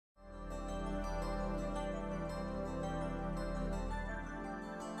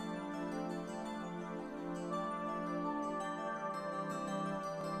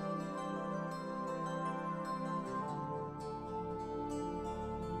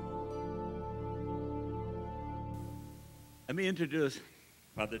Let me introduce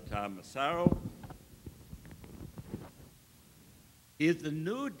Father Tom Massaro. He is the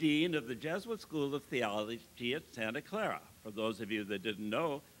new dean of the Jesuit School of Theology at Santa Clara. For those of you that didn't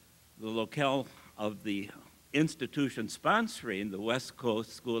know, the locale of the institution sponsoring the West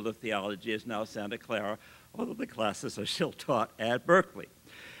Coast School of Theology is now Santa Clara, although the classes are still taught at Berkeley.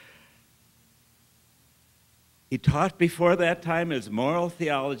 He taught before that time as moral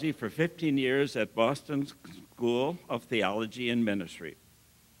theology for 15 years at Boston School of Theology and Ministry.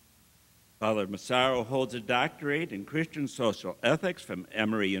 Father Massaro holds a doctorate in Christian social ethics from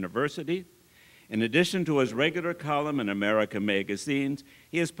Emory University. In addition to his regular column in American magazines,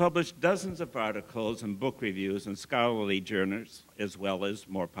 he has published dozens of articles and book reviews in scholarly journals, as well as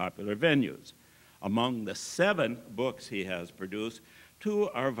more popular venues. Among the 7 books he has produced, 2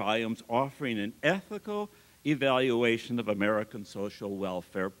 are volumes offering an ethical evaluation of American social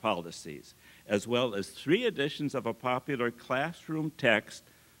welfare policies, as well as 3 editions of a popular classroom text,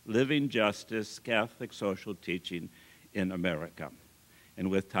 Living Justice, Catholic Social Teaching in America. And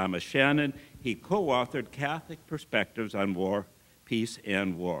with Thomas Shannon, he co-authored Catholic Perspectives on War, Peace,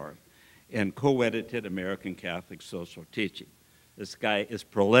 and War, and co-edited American Catholic Social Teaching. This guy is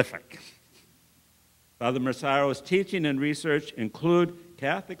prolific. Father Massaro's teaching and research include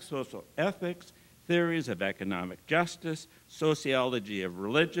Catholic social ethics, theories of economic justice, sociology of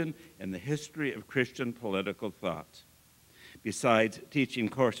religion, and the history of Christian political thoughts. Besides teaching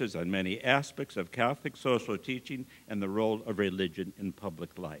courses on many aspects of Catholic social teaching and the role of religion in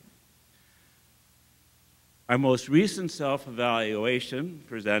public life. Our most recent self-evaluation,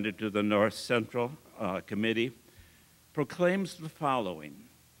 presented to the North Central Committee, proclaims the following: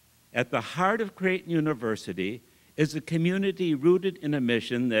 at the heart of Creighton University is a community rooted in a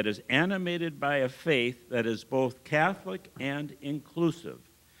mission that is animated by a faith that is both Catholic and inclusive.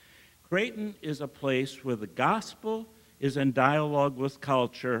 Creighton is a place where the gospel is in dialogue with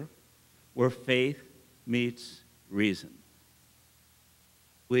culture, where faith meets reason.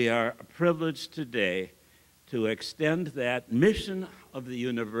 We are privileged today to extend that mission of the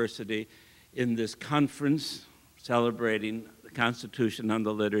university in this conference celebrating the Constitution on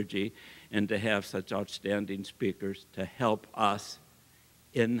the liturgy, and to have such outstanding speakers to help us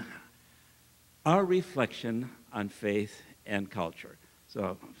in our reflection on faith and culture.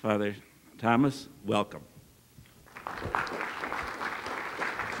 So, Father Thomas, welcome.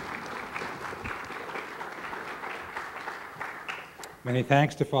 Many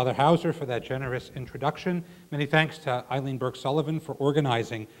thanks to Father Hauser for that generous introduction. Many thanks to Eileen Burke-Sullivan for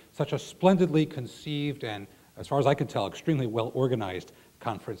organizing such a splendidly conceived and, as far as I can tell, extremely well-organized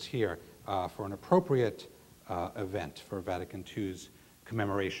conference here for an appropriate event for Vatican II's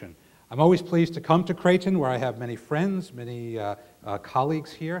commemoration. I'm always pleased to come to Creighton, where I have many friends, many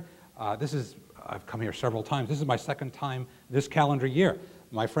colleagues here. I've come here several times. This is my 2nd time this calendar year.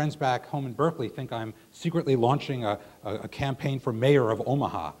 My friends back home in Berkeley think I'm secretly launching a campaign for mayor of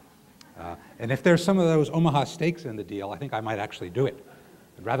Omaha. And if there's some of those Omaha stakes in the deal, I think I might actually do it.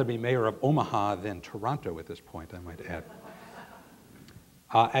 I'd rather be mayor of Omaha than Toronto at this point, I might add.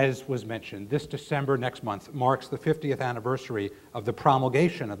 As was mentioned, this December, next month, marks the 50th anniversary of the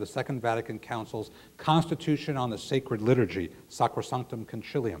promulgation of the Second Vatican Council's Constitution on the Sacred Liturgy, Sacrosanctum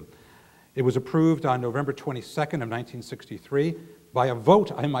Concilium. It was approved on November 22nd of 1963 by a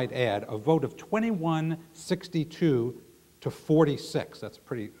vote, I might add, a vote of 2162 to 46. That's a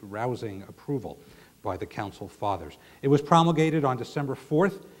pretty rousing approval by the Council Fathers. It was promulgated on December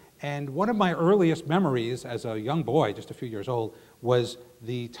 4th, and one of my earliest memories as a young boy, just a few years old, was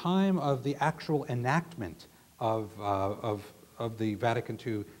the time of the actual enactment of the Vatican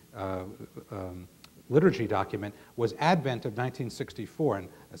II liturgy document was Advent of 1964. And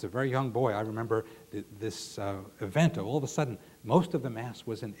as a very young boy, I remember this event. All of a sudden, most of the Mass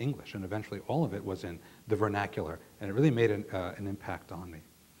was in English, and eventually all of it was in the vernacular. And it really made an impact on me.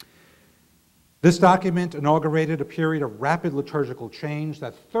 This document inaugurated a period of rapid liturgical change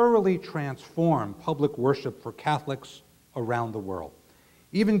that thoroughly transformed public worship for Catholics around the world.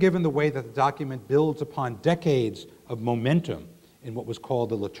 Even given the way that the document builds upon decades of momentum in what was called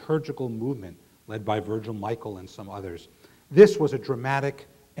the liturgical movement, led by Virgil Michael and some others, this was a dramatic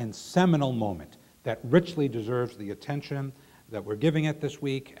and seminal moment that richly deserves the attention that we're giving it this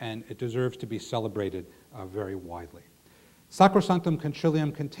week, and it deserves to be celebrated very widely. Sacrosanctum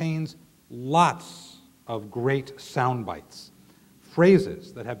Concilium contains lots of great sound bites,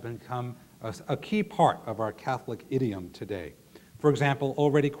 phrases that have become a key part of our Catholic idiom today. For example,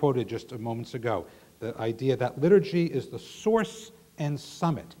 already quoted just moments ago, the idea that liturgy is the source and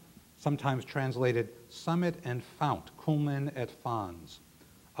summit, sometimes translated summit and fount, culmen et fons,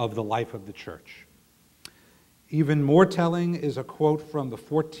 of the life of the Church. Even more telling is a quote from the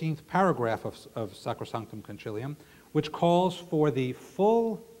 14th paragraph of Sacrosanctum Concilium, which calls for the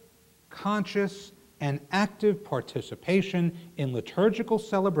full, conscious, and active participation in liturgical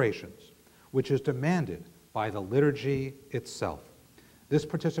celebrations, which is demanded by the liturgy itself. This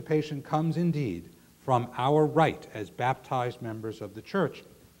participation comes indeed from our right as baptized members of the Church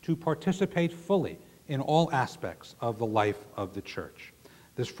to participate fully in all aspects of the life of the Church.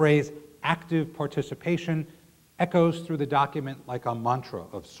 This phrase, active participation, echoes through the document like a mantra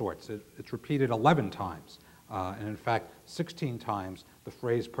of sorts. It's repeated 11 times, and in fact, 16 times the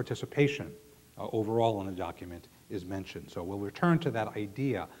phrase participation overall in the document is mentioned. So we'll return to that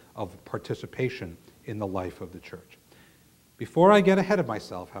idea of participation in the life of the Church. Before I get ahead of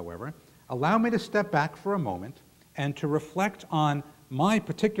myself, however, allow me to step back for a moment and to reflect on my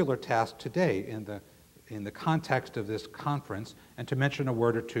particular task today in the context of this conference, and to mention a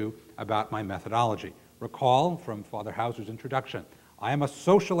word or two about my methodology. Recall from Father Hauser's introduction, I am a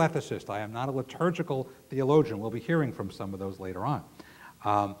social ethicist. I am not a liturgical theologian. We'll be hearing from some of those later on.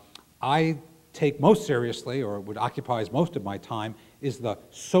 I take most seriously, or what occupies most of my time, is the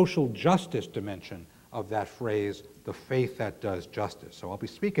social justice dimension of that phrase, the faith that does justice. So I'll be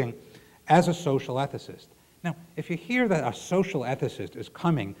speaking as a social ethicist. Now, if you hear that a social ethicist is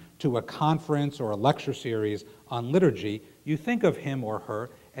coming to a conference or a lecture series on liturgy, you think of him or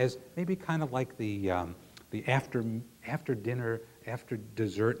her as maybe kind of like the after dinner, after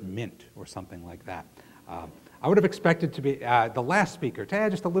dessert mint or something like that. I would have expected to be the last speaker to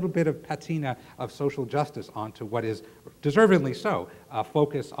add just a little bit of patina of social justice onto what is deservedly so,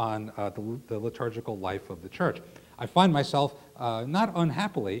 focus on the liturgical life of the Church. I find myself, not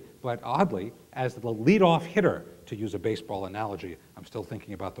unhappily, but oddly, as the leadoff hitter, to use a baseball analogy. I'm still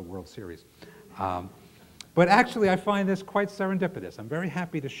thinking about the World Series. But actually, I find this quite serendipitous. I'm very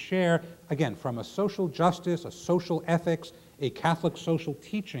happy to share, again, from a social justice, a social ethics, a Catholic social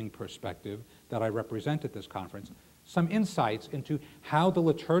teaching perspective that I represent at this conference, some insights into how the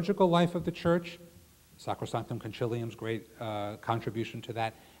liturgical life of the Church, Sacrosanctum Concilium's great contribution to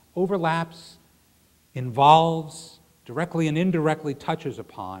that, overlaps, involves, directly and indirectly touches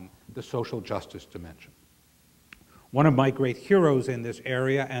upon the social justice dimension. One of my great heroes in this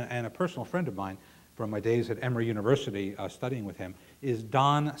area, and a personal friend of mine from my days at Emory University studying with him, is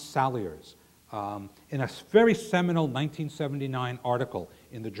Don Saliers. In a very seminal 1979 article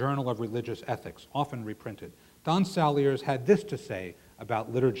in the Journal of Religious Ethics, often reprinted, Don Saliers had this to say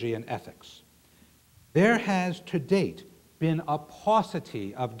about liturgy and ethics. There has to date been a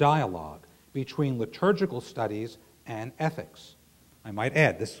paucity of dialogue between liturgical studies and ethics. I might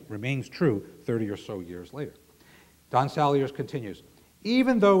add, this remains true 30 or so years later. Don Saliers continues,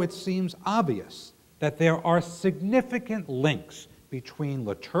 even though it seems obvious that there are significant links between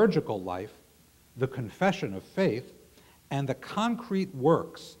liturgical life, the confession of faith, and the concrete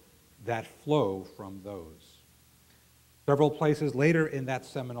works that flow from those. Several places later in that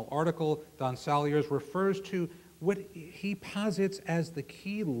seminal article, Don Saliers refers to what he posits as the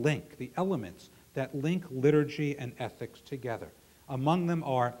key link, the elements that link liturgy and ethics together. Among them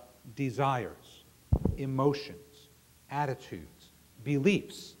are desires, emotions, attitudes,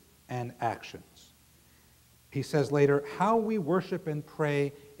 beliefs, and actions. He says later, how we worship and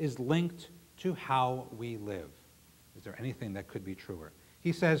pray is linked to how we live. Is there anything that could be truer?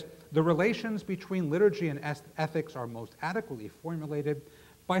 He says, the relations between liturgy and ethics are most adequately formulated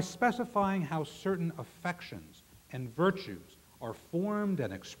by specifying how certain affections and virtues are formed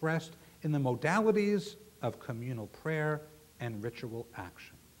and expressed in the modalities of communal prayer and ritual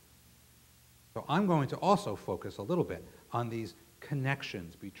action. So I'm going to also focus a little bit on these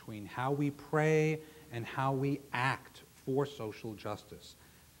connections between how we pray and how we act for social justice.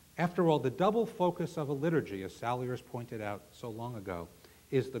 After all, the double focus of a liturgy, as Saliers pointed out so long ago,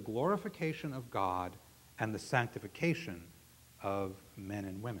 is the glorification of God and the sanctification of men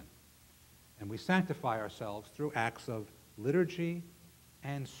and women. And we sanctify ourselves through acts of liturgy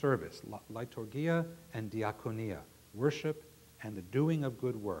and service, liturgia and diaconia, worship and the doing of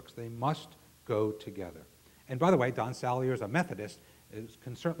good works. They must go together. And by the way, Don Saliers, a Methodist,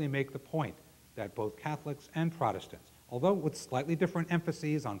 can certainly make the point that both Catholics and Protestants, although with slightly different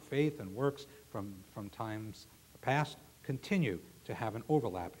emphases on faith and works from times past, continue to have an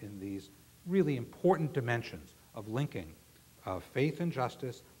overlap in these really important dimensions of linking faith and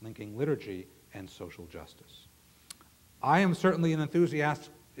justice, linking liturgy and social justice. I am certainly an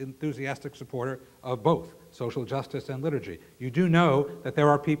enthusiastic supporter of both social justice and liturgy. You do know that there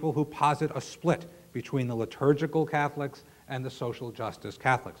are people who posit a split between the liturgical Catholics and the social justice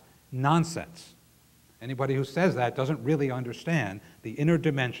Catholics. Nonsense. Anybody who says that doesn't really understand the inner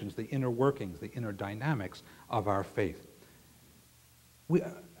dimensions, the inner workings, the inner dynamics of our faith.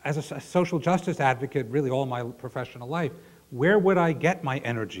 As a social justice advocate, really all my professional life, where would I get my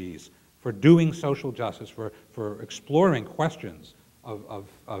energies for doing social justice, for exploring questions of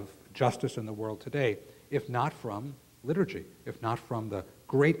justice in the world today, if not from liturgy, if not from the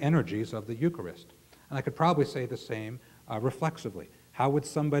great energies of the Eucharist? And I could probably say the same reflexively. How would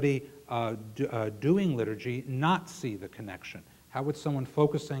somebody doing liturgy not see the connection? How would someone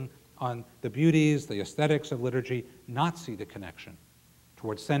focusing on the beauties, the aesthetics of liturgy, not see the connection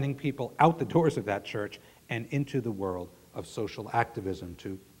towards sending people out the doors of that church and into the world of social activism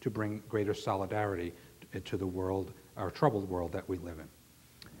to bring greater solidarity to the world, our troubled world that we live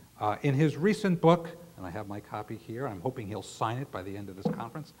in? In his recent book, and I have my copy here, I'm hoping he'll sign it by the end of this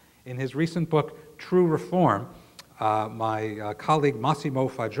conference. In his recent book, True Reform, my colleague Massimo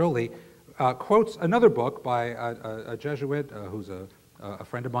Fagioli quotes another book by a Jesuit who's a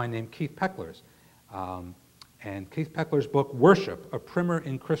friend of mine named Keith Pecklers. And Keith Pecklers' book, Worship, A Primer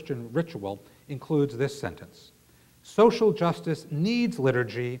in Christian Ritual, includes this sentence: social justice needs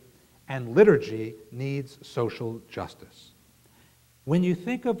liturgy, and liturgy needs social justice. When you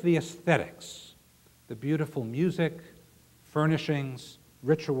think of the aesthetics, the beautiful music, furnishings,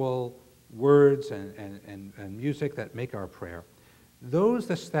 ritual, words, and music that make our prayer,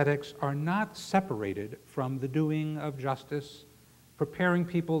 those aesthetics are not separated from the doing of justice, preparing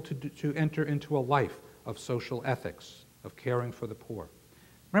people to enter into a life of social ethics, of caring for the poor.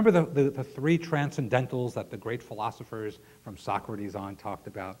 Remember the three transcendentals that the great philosophers from Socrates on talked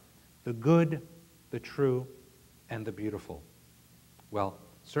about? The good, the true, and the beautiful. Well,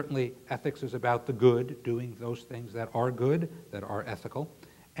 certainly ethics is about the good, doing those things that are good, that are ethical.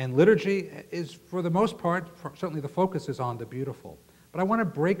 And liturgy is, for the most part, certainly the focus is on the beautiful. But I want to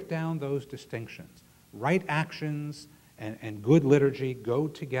break down those distinctions. Right actions and good liturgy go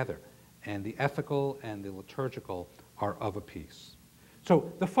together, and the ethical and the liturgical are of a piece.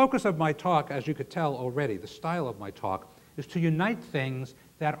 So the focus of my talk, as you could tell already, the style of my talk, is to unite things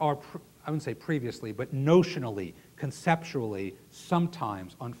that are, I wouldn't say previously, but notionally, conceptually,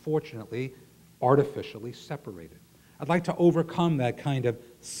 sometimes, unfortunately, artificially separated. I'd like to overcome that kind of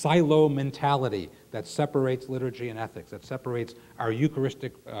silo mentality that separates liturgy and ethics, that separates our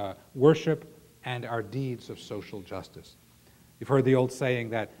Eucharistic worship and our deeds of social justice. You've heard the old saying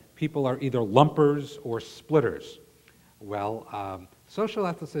that people are either lumpers or splitters. Well, social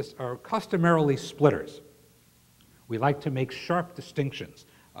ethicists are customarily splitters. We like to make sharp distinctions,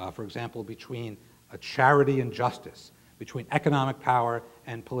 for example, between charity and justice, between economic power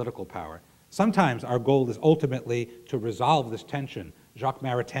and political power. Sometimes our goal is ultimately to resolve this tension. Jacques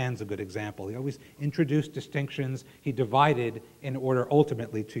Maritain's a good example. He always introduced distinctions. He divided in order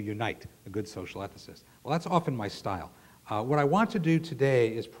ultimately to unite, a good social ethicist. Well, that's often my style. What I want to do today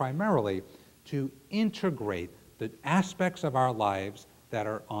is primarily to integrate the aspects of our lives that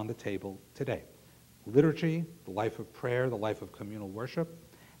are on the table today. Liturgy, the life of prayer, the life of communal worship,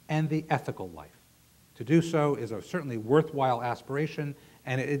 and the ethical life. To do so is a certainly worthwhile aspiration,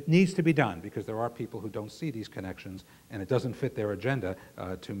 and it needs to be done because there are people who don't see these connections, and it doesn't fit their agenda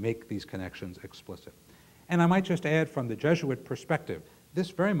to make these connections explicit. And I might just add from the Jesuit perspective, this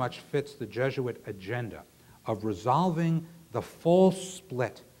very much fits the Jesuit agenda of resolving the false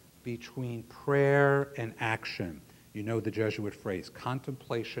split between prayer and action. You know the Jesuit phrase,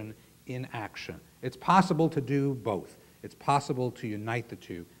 contemplation in action. It's possible to do both. It's possible to unite the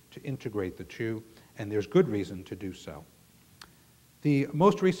two, to integrate the two, and there's good reason to do so. The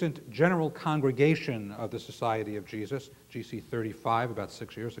most recent General Congregation of the Society of Jesus, GC 35, about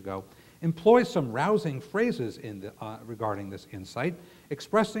 6 years ago, employs some rousing phrases regarding this insight,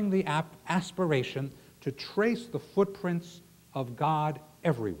 expressing the aspiration to trace the footprints of God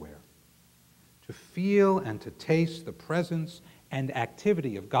everywhere, to feel and to taste the presence and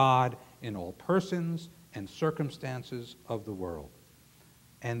activity of God in all persons and circumstances of the world.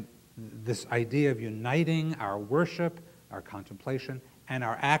 And this idea of uniting our worship, our contemplation, and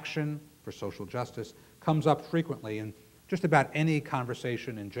our action for social justice comes up frequently in just about any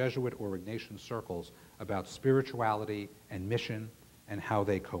conversation in Jesuit or Ignatian circles about spirituality and mission and how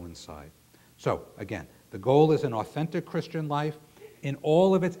they coincide. So, again, the goal is an authentic Christian life in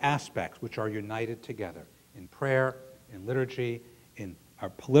all of its aspects, which are united together in prayer, in liturgy, in our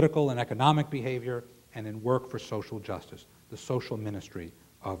political and economic behavior, and in work for social justice, the social ministry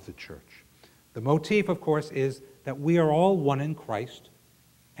of the church. The motif, of course, is that we are all one in Christ,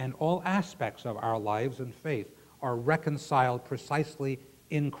 and all aspects of our lives and faith are reconciled precisely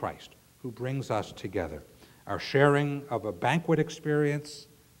in Christ, who brings us together. Our sharing of a banquet experience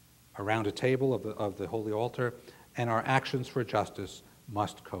around a table of the holy altar, and our actions for justice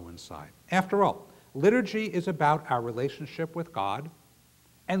must coincide. After all, liturgy is about our relationship with God,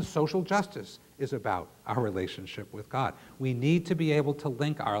 and social justice is about our relationship with God. We need to be able to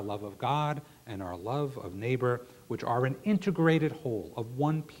link our love of God and our love of neighbor, which are an integrated whole of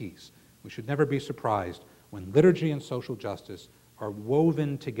one piece. We should never be surprised when liturgy and social justice are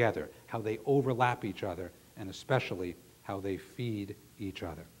woven together, how they overlap each other, and especially how they feed each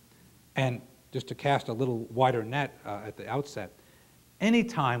other. And just to cast a little wider net at the outset,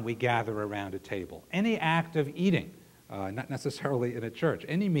 anytime we gather around a table, any act of eating, not necessarily in a church,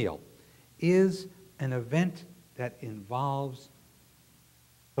 any meal, is an event that involves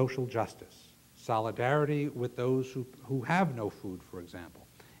social justice, solidarity with those who have no food, for example.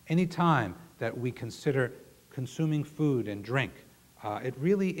 Any time that we consider consuming food and drink, it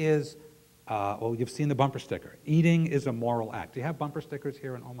really is, well, you've seen the bumper sticker. Eating is a moral act. Do you have bumper stickers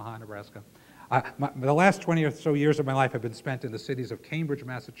here in Omaha, Nebraska? The last 20 or so years of my life have been spent in the cities of Cambridge,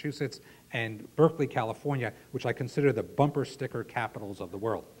 Massachusetts, and Berkeley, California, which I consider the bumper sticker capitals of the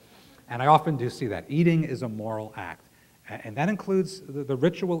world. And I often do see that. Eating is a moral act. And that includes the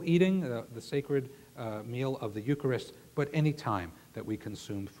ritual eating, the sacred meal of the Eucharist, but any time that we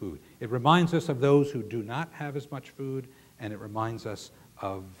consume food. It reminds us of those who do not have as much food, and it reminds us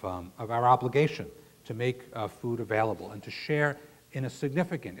of our obligation to make food available and to share in a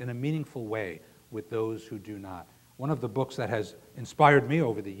significant, in a meaningful way with those who do not. One of the books that has inspired me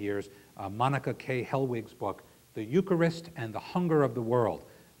over the years, Monica K. Hellwig's book, The Eucharist and the Hunger of the World.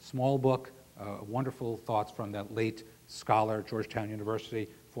 Small book, wonderful thoughts from that late scholar, Georgetown University,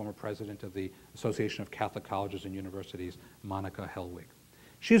 former president of the Association of Catholic Colleges and Universities, Monica Hellwig.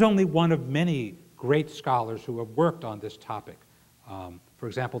 She's only one of many great scholars who have worked on this topic. For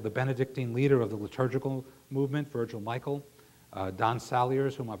example, the Benedictine leader of the liturgical movement, Virgil Michael, Don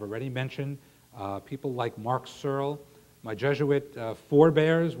Saliers, whom I've already mentioned, people like Mark Searle, my Jesuit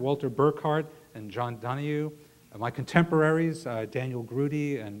forebears, Walter Burkhardt and John Donahue, my contemporaries, Daniel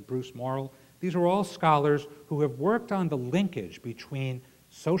Grudy and Bruce Morrill. These are all scholars who have worked on the linkage between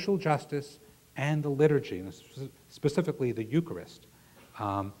social justice and the liturgy, and specifically the Eucharist.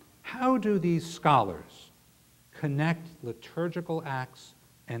 How do these scholars connect liturgical acts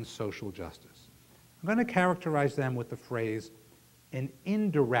and social justice? I'm going to characterize them with the phrase, an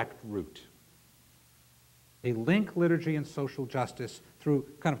indirect route. They link liturgy and social justice through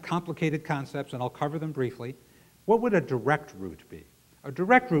kind of complicated concepts, and I'll cover them briefly. What would a direct route be? A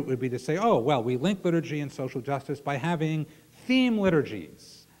direct route would be to say, oh, well, we link liturgy and social justice by having theme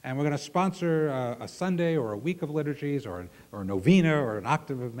liturgies, and we're going to sponsor a Sunday or a week of liturgies or a novena or an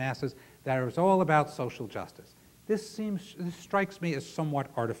octave of masses that is all about social justice. This strikes me as somewhat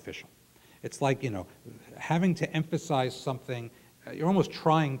artificial. It's like, having to emphasize something, you're almost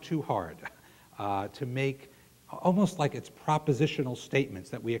trying too hard to make, almost like it's propositional statements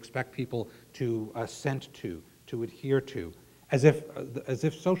that we expect people to assent to adhere to, as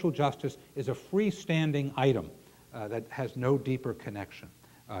if social justice is a freestanding item that has no deeper connection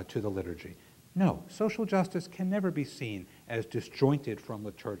to the liturgy. No, social justice can never be seen as disjointed from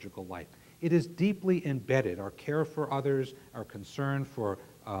liturgical life. It is deeply embedded. Our care for others, our concern for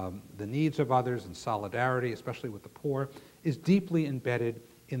the needs of others and solidarity, especially with the poor, is deeply embedded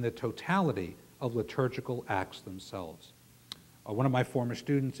in the totality of liturgical acts themselves. One of my former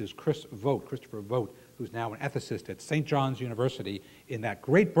students is Christopher Vogt, who's now an ethicist at St. John's University in that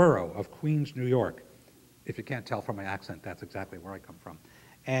great borough of Queens, New York. If you can't tell from my accent, that's exactly where I come from.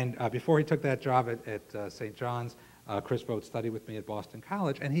 And before he took that job at St. John's, Chris Vogt studied with me at Boston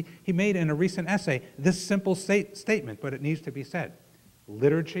College, and he made in a recent essay this simple statement, but it needs to be said.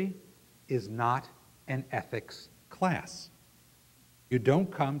 Liturgy is not an ethics class. You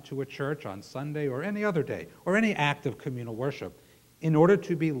don't come to a church on Sunday or any other day, or any act of communal worship, in order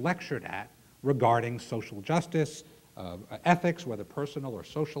to be lectured at regarding social justice, ethics, whether personal or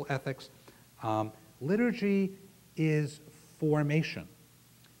social ethics. Liturgy is formation.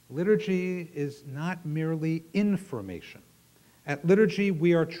 Liturgy is not merely information. At liturgy,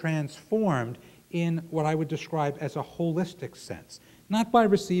 we are transformed in what I would describe as a holistic sense, not by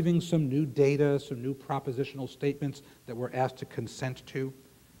receiving some new data, some new propositional statements that we're asked to consent to,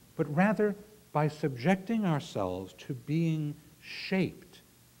 but rather by subjecting ourselves to being shaped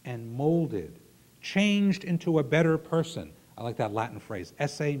and molded, changed into a better person. I like that Latin phrase,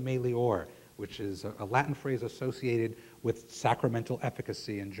 esse melior, which is a Latin phrase associated with sacramental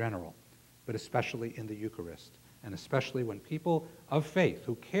efficacy in general, but especially in the Eucharist, and especially when people of faith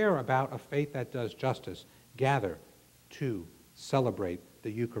who care about a faith that does justice gather to celebrate the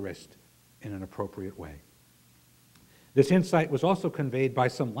Eucharist in an appropriate way. This insight was also conveyed by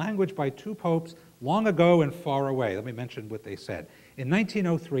some language by two popes long ago and far away. Let me mention what they said. In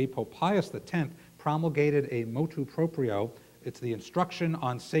 1903, Pope Pius X promulgated a motu proprio. It's the instruction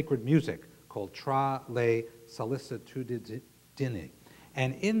on sacred music called Tra le Sollicitudini.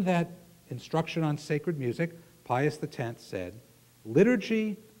 And in that instruction on sacred music, Pius X said,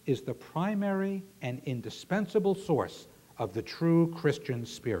 liturgy is the primary and indispensable source of the true Christian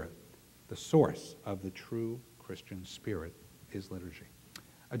spirit. The source of the true Christian spirit is liturgy.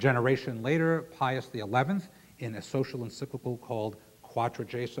 A generation later, Pius XI, in a social encyclical called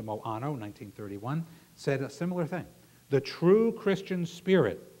Quadragesimo Anno, 1931, said a similar thing. The true Christian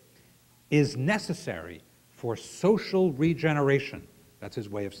spirit is necessary for social regeneration. That's his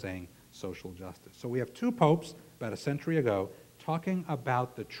way of saying social justice. So we have two popes about a century ago talking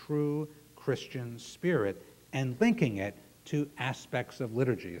about the true Christian spirit and linking it to aspects of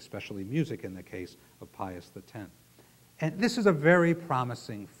liturgy, especially music in the case of Pius X. And this is a very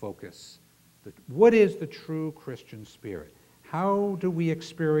promising focus. What is the true Christian spirit? How do we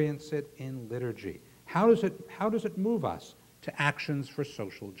experience it in liturgy? How does it move us to actions for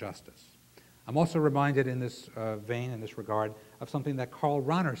social justice? I'm also reminded in this vein, in this regard, of something that Karl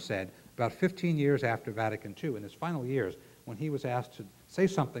Rahner said about 15 years after Vatican II, in his final years, when he was asked to say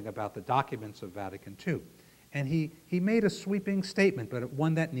something about the documents of Vatican II. And he made a sweeping statement, but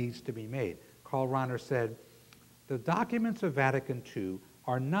one that needs to be made. Karl Rahner said, the documents of Vatican II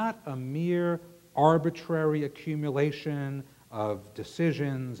are not a mere arbitrary accumulation of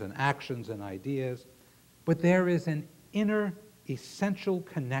decisions and actions and ideas, but there is an inner essential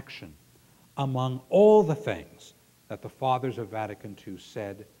connection among all the things that the fathers of Vatican II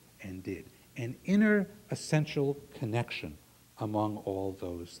said and did. An inner essential connection among all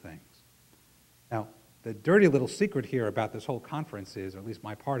those things. Now, the dirty little secret here about this whole conference is, or at least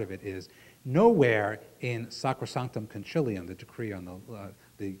my part of it is, nowhere in Sacrosanctum Concilium, the decree on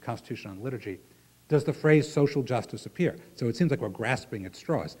the Constitution on Liturgy, does the phrase social justice appear. So it seems like we're grasping at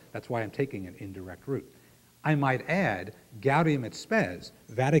straws. That's why I'm taking an indirect route. I might add, Gaudium et Spes,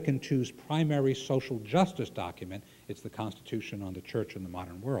 Vatican II's primary social justice document, it's the Constitution on the Church in the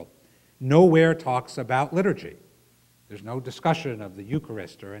modern world, nowhere talks about liturgy. There's no discussion of the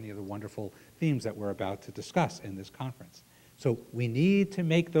Eucharist or any of the wonderful themes that we're about to discuss in this conference. So we need to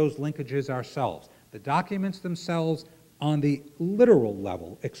make those linkages ourselves. The documents themselves, on the literal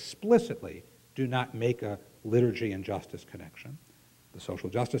level, explicitly do not make a liturgy and justice connection. The social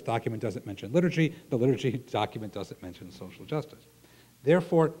justice document doesn't mention liturgy. The liturgy document doesn't mention social justice.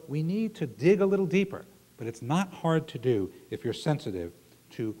 Therefore, we need to dig a little deeper, but it's not hard to do if you're sensitive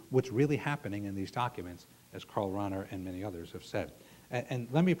to what's really happening in these documents, as Karl Rahner and many others have said. And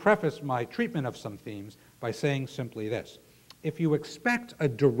let me preface my treatment of some themes by saying simply this. If you expect a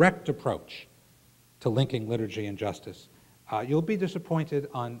direct approach to linking liturgy and justice, you'll be disappointed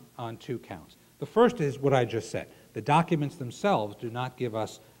on two counts. The first is what I just said. The documents themselves do not give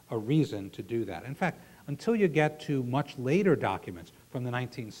us a reason to do that. In fact, until you get to much later documents from the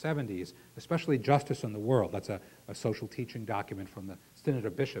 1970s, especially Justice in the World, that's a social teaching document from the Synod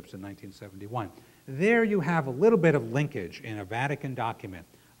of Bishops in 1971, there you have a little bit of linkage in a Vatican document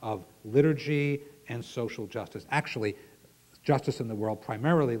of liturgy and social justice. Actually, Justice in the World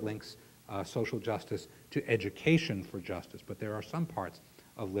primarily links social justice to education for justice, but there are some parts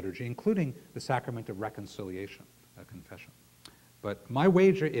of liturgy, including the sacrament of reconciliation, confession. But my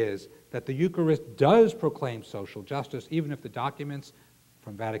wager is that the Eucharist does proclaim social justice, even if the documents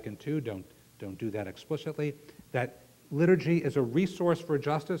from Vatican II don't do that explicitly, that liturgy is a resource for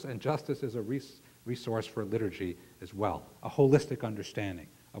justice, and justice is a resource for liturgy as well, a holistic understanding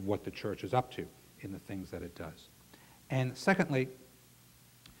of what the Church is up to in the things that it does. And secondly,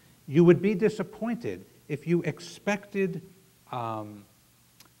 you would be disappointed if you expected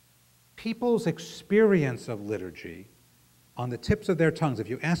people's experience of liturgy on the tips of their tongues. If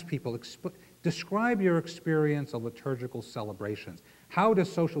you ask people, describe your experience of liturgical celebrations. How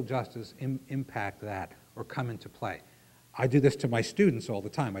does social justice impact that or come into play? I do this to my students all the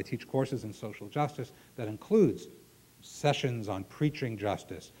time. I teach courses in social justice that includes sessions on preaching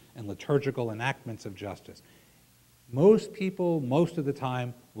justice and liturgical enactments of justice. Most people, most of the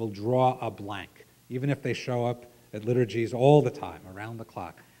time, will draw a blank, even if they show up at liturgies all the time, around the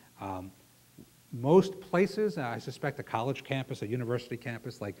clock. Most places, I suspect a college campus, a university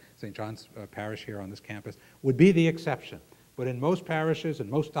campus like St. John's Parish here on this campus, would be the exception. But in most parishes and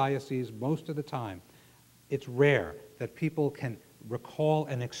most dioceses, most of the time, it's rare that people can recall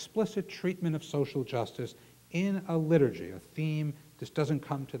an explicit treatment of social justice in a liturgy. A theme just doesn't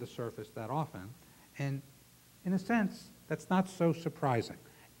come to the surface that often. And in a sense, that's not so surprising.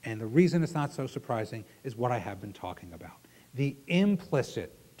 And the reason it's not so surprising is what I have been talking about. The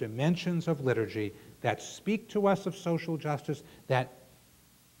implicit dimensions of liturgy that speak to us of social justice,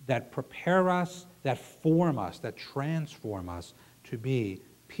 that prepare us, that form us, that transform us to be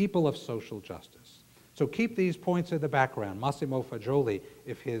people of social justice. So keep these points in the background. Massimo Fagioli,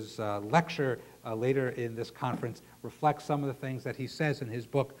 if his lecture later in this conference reflects some of the things that he says in his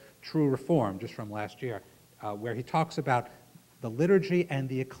book, True Reform, just from last year, where he talks about the liturgy and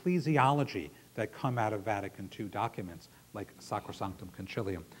the ecclesiology that come out of Vatican II documents, like Sacrosanctum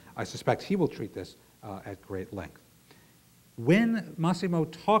Concilium. I suspect he will treat this at great length. When Massimo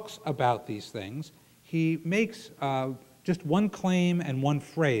talks about these things, he makes just one claim and one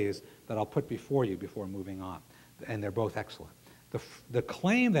phrase that I'll put before you before moving on, and they're both excellent. The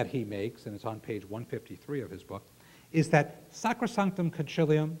claim that he makes, and it's on page 153 of his book, is that Sacrosanctum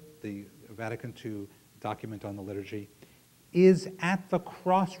Concilium, the Vatican II document on the liturgy, is at the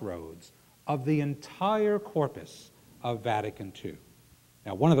crossroads of the entire corpus of Vatican II.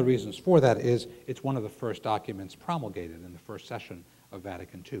 Now, one of the reasons for that is it's one of the first documents promulgated in the first session of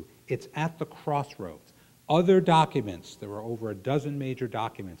Vatican II. It's at the crossroads. Other documents, there are over a dozen major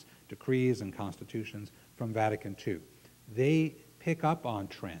documents, decrees and constitutions from Vatican II. They pick up on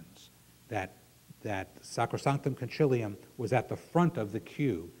trends that Sacrosanctum Concilium was at the front of the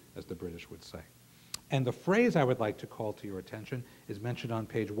queue, as the British would say. And the phrase I would like to call to your attention is mentioned on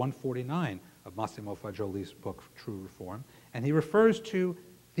page 149 of Massimo Fagioli's book, True Reform, and he refers to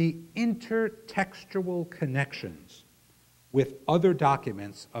the intertextual connections with other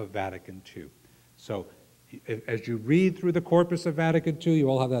documents of Vatican II. So as you read through the corpus of Vatican II, you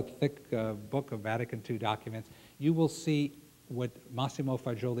all have that thick book of Vatican II documents, you will see what Massimo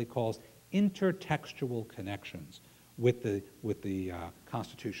Fagioli calls intertextual connections with the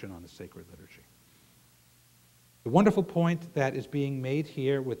Constitution on the Sacred Liturgy. The wonderful point that is being made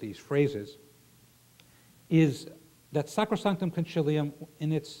here with these phrases is that Sacrosanctum Concilium,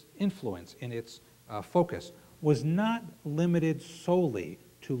 in its influence, in its focus, was not limited solely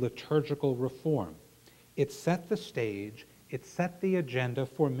to liturgical reform. It set the stage, it set the agenda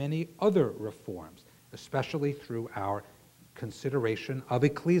for many other reforms, especially through our consideration of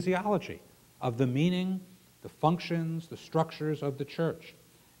ecclesiology, of the meaning, the functions, the structures of the church.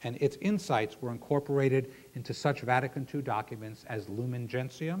 And its insights were incorporated into such Vatican II documents as Lumen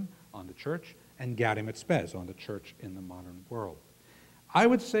Gentium on the church and Gaudium et Spes on the church in the modern world. I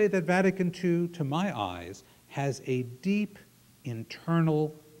would say that Vatican II, to my eyes, has a deep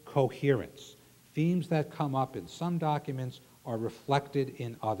internal coherence. Themes that come up in some documents are reflected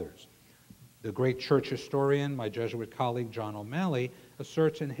in others. The great church historian, my Jesuit colleague John O'Malley,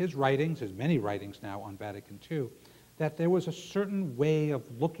 asserts in his writings, his many writings now on Vatican II, that there was a certain way of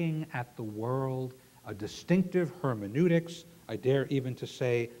looking at the world, a distinctive hermeneutics, I dare even to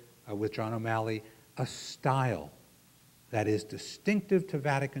say, with John O'Malley, a style that is distinctive to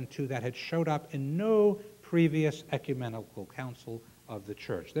Vatican II that had showed up in no previous ecumenical council of the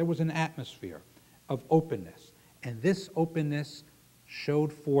church. There was an atmosphere of openness, and this openness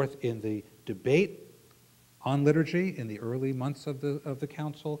showed forth in the debate on liturgy in the early months of the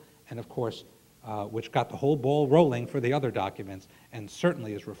council, and of course, which got the whole ball rolling for the other documents, and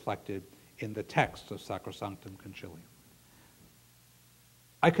certainly is reflected in the text of Sacrosanctum Concilium.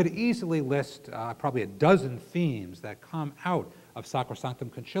 I could easily list probably a dozen themes that come out of Sacrosanctum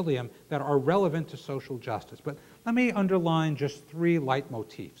Concilium that are relevant to social justice, but let me underline just three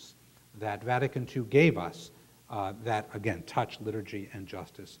leitmotifs that Vatican II gave us that, again, touch liturgy and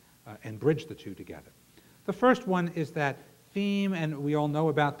justice and bridge the two together. The first one is that theme, and we all know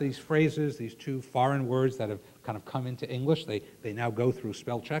about these phrases, these two foreign words that have kind of come into English. They now go through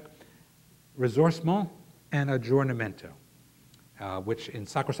spell check. Ressourcement and aggiornamento, which in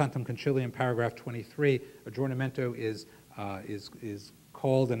Sacrosanctum Concilium, paragraph 23, aggiornamento is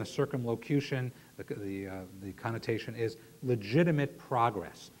called in a circumlocution, the connotation is legitimate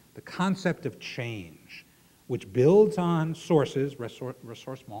progress, the concept of change, which builds on sources,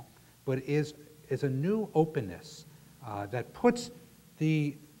 ressourcement, but is a new openness that puts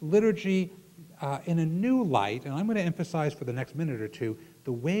the liturgy in a new light, and I'm going to emphasize for the next minute or two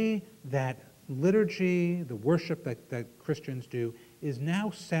the way that liturgy, the worship that Christians do, is now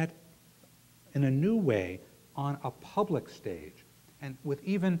set in a new way on a public stage, and with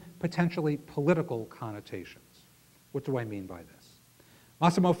even potentially political connotations. What do I mean by this?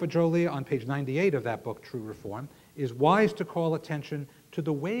 Massimo Fagioli, on page 98 of that book, True Reform, is wise to call attention to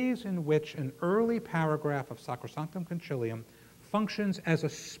the ways in which an early paragraph of Sacrosanctum Concilium functions as a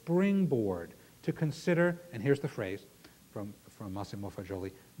springboard to consider, and here's the phrase from Massimo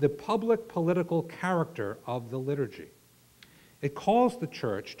Fagioli, the public political character of the liturgy. It calls the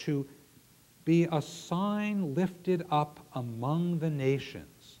church to be a sign lifted up among the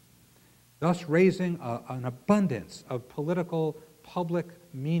nations, thus raising an abundance of political public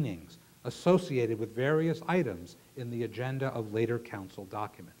meanings associated with various items in the agenda of later council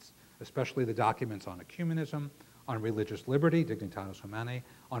documents, especially the documents on ecumenism, on religious liberty, Dignitatis Humanae,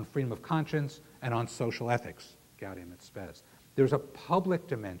 on freedom of conscience, and on social ethics, Gaudium et Spes. There's a public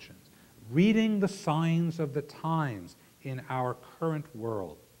dimension, reading the signs of the times in our current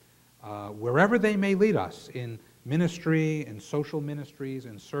world, wherever they may lead us in ministry, in social ministries,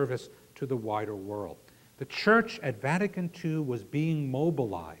 in service to the wider world. The Church at Vatican II was being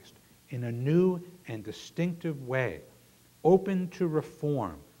mobilized in a new and distinctive way, open to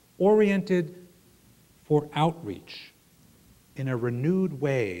reform, oriented for outreach in a renewed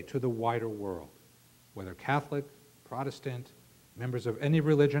way to the wider world, whether Catholic, Protestant, members of any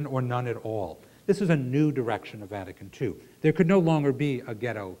religion, or none at all. This is a new direction of Vatican II. There could no longer be a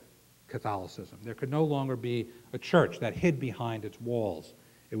ghetto Catholicism. There could no longer be a church that hid behind its walls.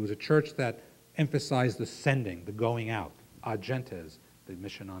 It was a church that emphasized the sending, the going out. Ad gentes, the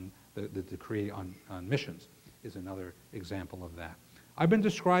mission on the decree on missions, is another example of that. I've been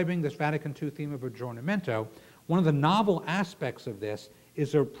describing this Vatican II theme of aggiornamento. One of the novel aspects of this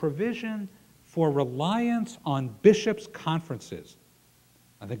is a provision for reliance on bishops' conferences.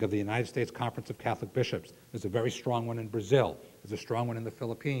 I think of the United States Conference of Catholic Bishops. There's a very strong one in Brazil. There's a strong one in the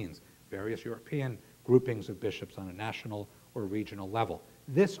Philippines. Various European groupings of bishops on a national or regional level.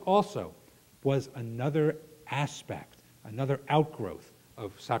 This also was another aspect, another outgrowth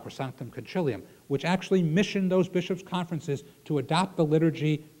of Sacrosanctum Concilium, which actually missioned those bishops' conferences to adopt the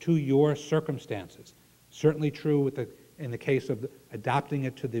liturgy to your circumstances. Certainly true in the case of adopting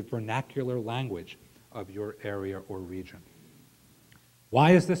it to the vernacular language of your area or region.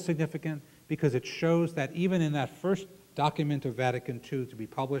 Why is this significant? Because it shows that even in that first document of Vatican II to be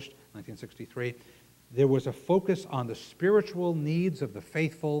published, 1963, there was a focus on the spiritual needs of the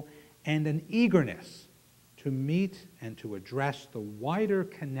faithful and an eagerness to meet and to address the wider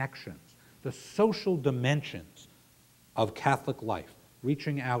connections, the social dimensions of Catholic life,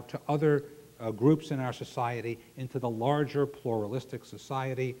 reaching out to other groups in our society, into the larger pluralistic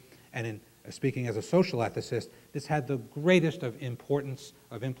society. And in speaking as a social ethicist, this had the greatest of importance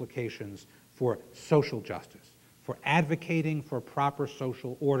of implications for social justice, for advocating for proper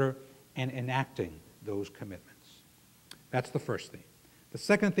social order and enacting those commitments. That's the first theme. The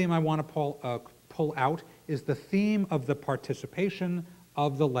second theme I want to pull out is the theme of the participation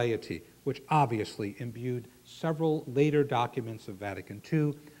of the laity, which obviously imbued several later documents of Vatican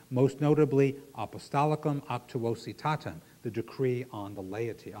II, most notably Apostolicum Actuositatem, the decree on the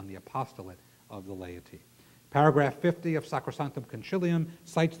laity, on the apostolate of the laity. Paragraph 50 of Sacrosanctum Concilium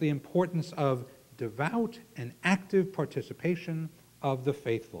cites the importance of devout and active participation of the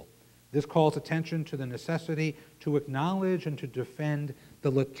faithful. This calls attention to the necessity to acknowledge and to defend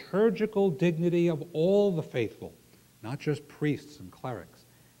the liturgical dignity of all the faithful, not just priests and clerics.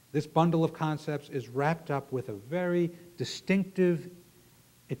 This bundle of concepts is wrapped up with a very distinctive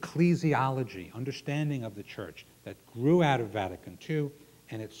ecclesiology, understanding of the church that grew out of Vatican II,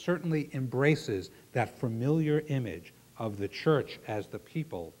 and it certainly embraces that familiar image of the church as the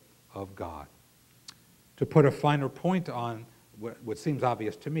people of God. To put a finer point on what seems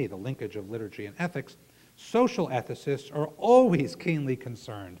obvious to me, the linkage of liturgy and ethics, social ethicists are always keenly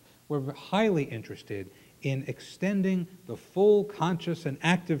concerned. We're highly interested in extending the full conscious and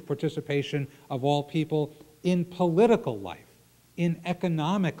active participation of all people in political life, in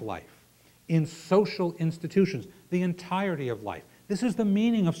economic life, in social institutions, the entirety of life. This is the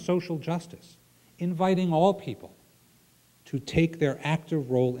meaning of social justice, inviting all people to take their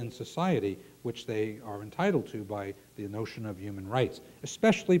active role in society, which they are entitled to by the notion of human rights,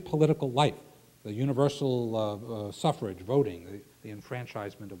 especially political life, the universal suffrage, voting, the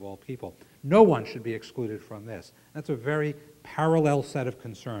enfranchisement of all people. No one should be excluded from this. That's a very parallel set of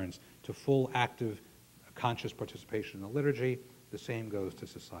concerns to full, active, conscious participation in the liturgy. The same goes to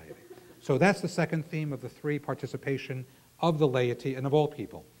society. So that's the second theme of the three: participation of the laity and of all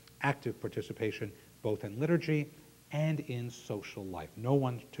people, active participation both in liturgy and in social life. No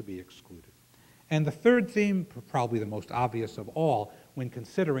one to be excluded. And the third theme, probably the most obvious of all when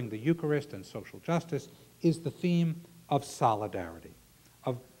considering the Eucharist and social justice, is the theme of solidarity.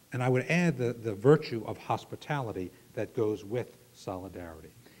 And I would add the virtue of hospitality that goes with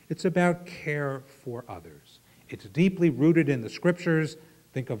solidarity. It's about care for others. It's deeply rooted in the scriptures.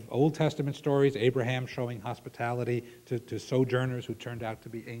 Think of Old Testament stories, Abraham showing hospitality to sojourners who turned out to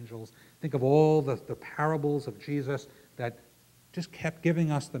be angels. Think of all the parables of Jesus that just kept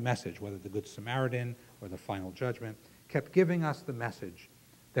giving us the message, whether the Good Samaritan or the final judgment, kept giving us the message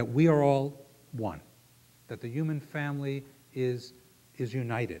that we are all one, that the human family is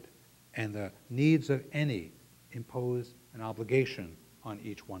united, and the needs of any impose an obligation on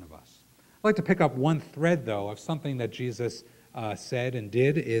each one of us. I'd like to pick up one thread, though, of something that Jesus said and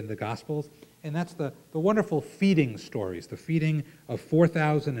did in the Gospels, and that's the wonderful feeding stories, the feeding of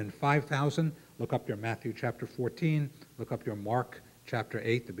 4,000 and 5,000. Look up your Matthew chapter 14, look up your Mark chapter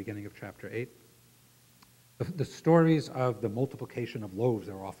 8, the beginning of chapter 8. The stories of the multiplication of loaves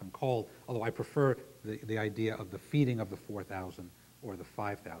are often called, although I prefer the idea of the feeding of the 4,000 or the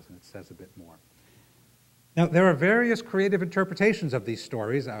 5,000. It says a bit more. Now, there are various creative interpretations of these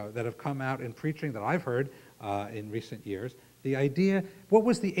stories that have come out in preaching that I've heard in recent years. The idea, what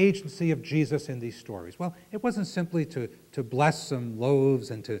was the agency of Jesus in these stories? Well, it wasn't simply to bless some loaves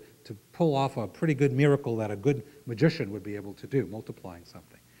and to pull off a pretty good miracle that a good magician would be able to do, multiplying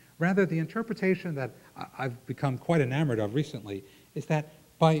something. Rather, the interpretation that I've become quite enamored of recently is that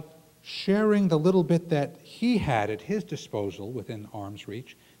by sharing the little bit that he had at his disposal within arm's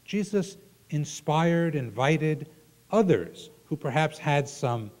reach, Jesus inspired, invited others who perhaps had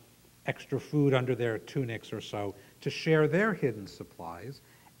some extra food under their tunics or so to share their hidden supplies,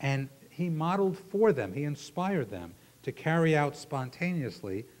 and he modeled for them, he inspired them to carry out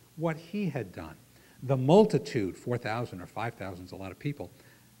spontaneously what he had done. The multitude, 4,000 or 5,000 is a lot of people,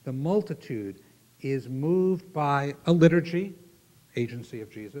 the multitude is moved by a liturgy, agency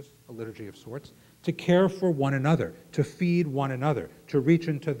of Jesus, a liturgy of sorts, to care for one another, to feed one another, to reach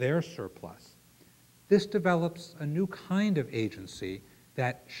into their surplus. This develops a new kind of agency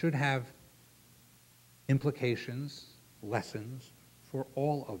that should have implications, lessons for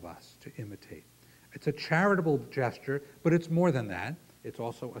all of us to imitate. It's a charitable gesture, but it's more than that. It's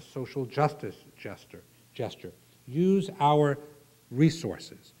also a social justice gesture. Use our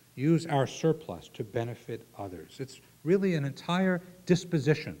resources, use our surplus to benefit others. It's really an entire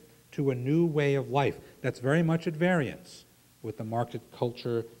disposition to a new way of life that's very much at variance with the market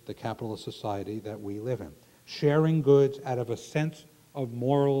culture, the capitalist society that we live in. Sharing goods out of a sense of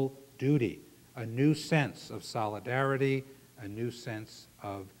moral duty, a new sense of solidarity, a new sense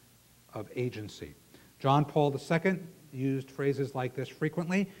of agency. John Paul II used phrases like this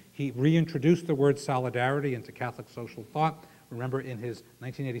frequently. He reintroduced the word solidarity into Catholic social thought. Remember, in his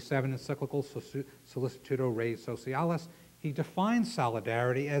 1987 encyclical Solicitudo Rei Socialis, he defines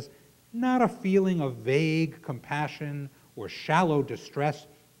solidarity as not a feeling of vague compassion or shallow distress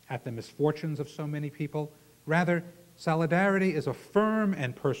at the misfortunes of so many people. Rather, solidarity is a firm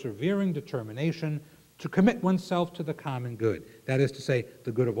and persevering determination to commit oneself to the common good. That is to say,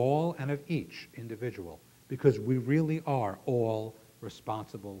 the good of all and of each individual, because we really are all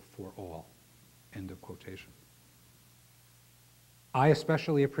responsible for all. End of quotation. I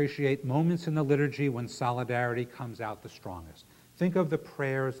especially appreciate moments in the liturgy when solidarity comes out the strongest. Think of the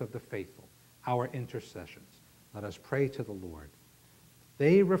prayers of the faithful, our intercessions. Let us pray to the Lord.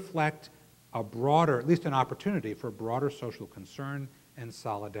 They reflect a broader, at least an opportunity for broader social concern and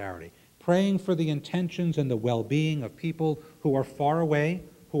solidarity. Praying for the intentions and the well-being of people who are far away,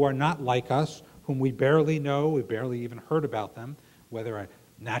 who are not like us, whom we barely know, we barely even heard about them, whether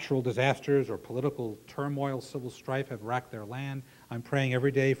natural disasters or political turmoil, civil strife have racked their land. I'm praying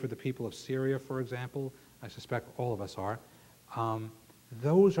every day for the people of Syria, for example. I suspect all of us are.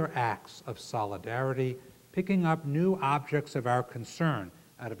 Those are acts of solidarity, picking up new objects of our concern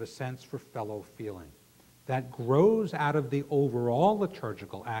out of a sense for fellow feeling. That grows out of the overall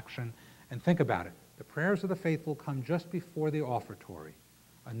liturgical action. And think about it. The prayers of the faithful come just before the offertory,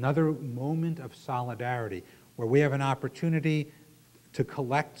 another moment of solidarity where we have an opportunity to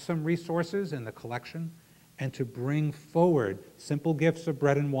collect some resources in the collection and to bring forward simple gifts of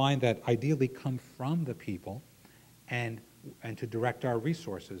bread and wine that ideally come from the people, and to direct our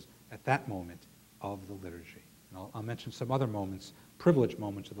resources at that moment of the liturgy. And I'll mention some other moments, privileged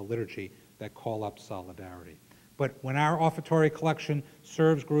moments of the liturgy that call up solidarity. But when our offertory collection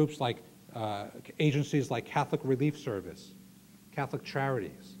serves groups like agencies like Catholic Relief Service, Catholic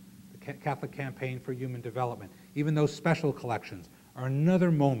Charities, the Catholic Campaign for Human Development, even those special collections are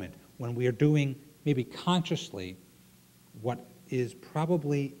another moment when we are doing, maybe consciously, what is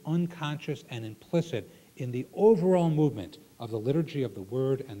probably unconscious and implicit in the overall movement of the liturgy of the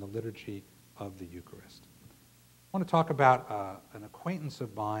Word and the liturgy of the Eucharist. I want to talk about an acquaintance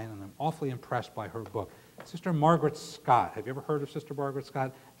of mine, and I'm awfully impressed by her book. Sister Margaret Scott. Have you ever heard of Sister Margaret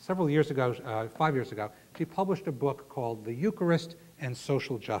Scott? Several years ago, 5 years ago, she published a book called The Eucharist and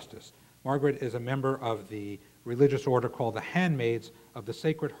Social Justice. Margaret is a member of the religious order called the Handmaids of the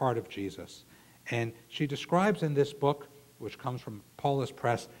Sacred Heart of Jesus. And she describes in this book, which comes from Paulus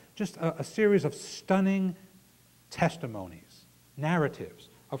Press, just a series of stunning testimonies, narratives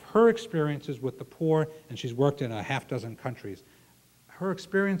of her experiences with the poor, and she's worked in a half dozen countries, her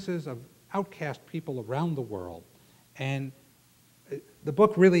experiences of outcast people around the world. And the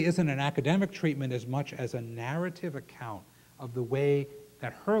book really isn't an academic treatment as much as a narrative account of the way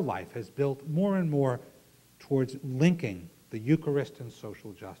that her life has built more and more towards linking the Eucharist and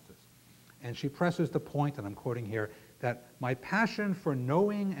social justice. And she presses the point, and I'm quoting here, that my passion for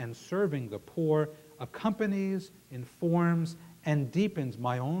knowing and serving the poor accompanies, informs, and deepens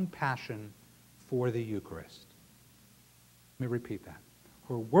my own passion for the Eucharist. Let me repeat that.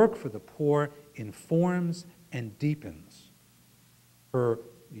 Her work for the poor informs and deepens her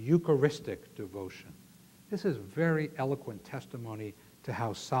Eucharistic devotion. This is very eloquent testimony to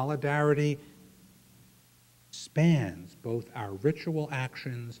how solidarity spans both our ritual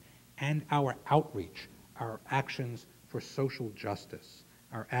actions and our outreach, our actions for social justice,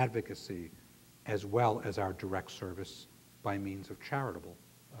 our advocacy, as well as our direct service by means of charitable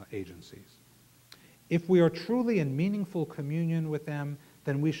agencies. If we are truly in meaningful communion with them,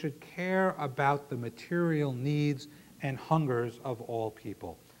 then we should care about the material needs and hungers of all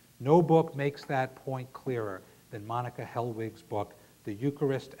people. No book makes that point clearer than Monica Helwig's book, The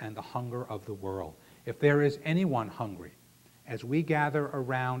Eucharist and the Hunger of the World. If there is anyone hungry, as we gather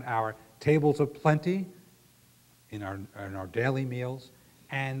around our tables of plenty in our daily meals,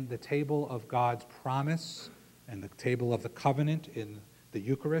 and the table of God's promise, and the table of the covenant in the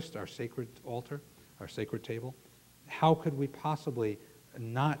Eucharist, our sacred altar, our sacred table, how could we possibly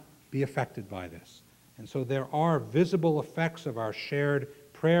not be affected by this? And so there are visible effects of our shared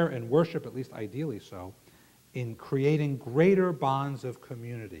prayer and worship, at least ideally so, in creating greater bonds of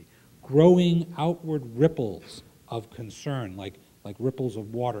community, growing outward ripples of concern, like ripples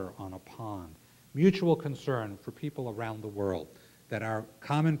of water on a pond, mutual concern for people around the world, that our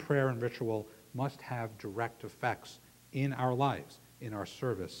common prayer and ritual must have direct effects in our lives, in our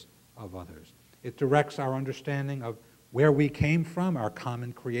service of others. It directs our understanding of where we came from, our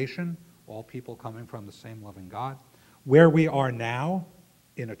common creation, all people coming from the same loving God, where we are now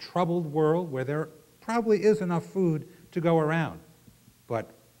in a troubled world where there probably is enough food to go around,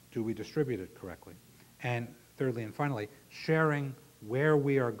 but do we distribute it correctly? And thirdly and finally, sharing where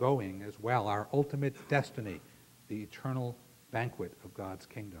we are going as well, our ultimate destiny, the eternal banquet of God's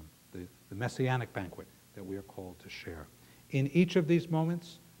kingdom, the messianic banquet that we are called to share. In each of these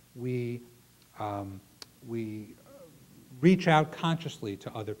moments, we reach out consciously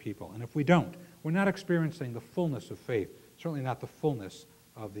to other people. And if we don't, we're not experiencing the fullness of faith, certainly not the fullness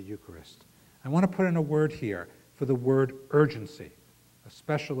of the Eucharist. I want to put in a word here for the word urgency, a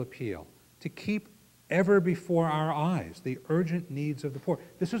special appeal, to keep ever before our eyes the urgent needs of the poor.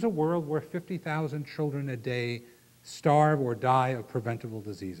 This is a world where 50,000 children a day starve or die of preventable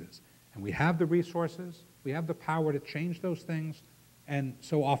diseases. And we have the resources, we have the power to change those things, and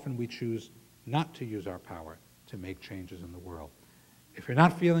so often we choose not to use our power to make changes in the world. If you're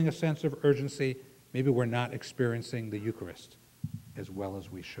not feeling a sense of urgency, maybe we're not experiencing the Eucharist as well as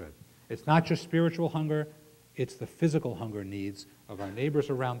we should. It's not just spiritual hunger, it's the physical hunger needs of our neighbors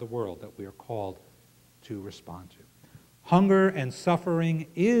around the world that we are called to respond to. Hunger and suffering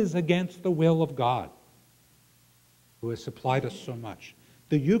is against the will of God, who has supplied us so much.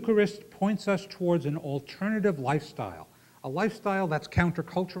 The Eucharist points us towards an alternative lifestyle, a lifestyle that's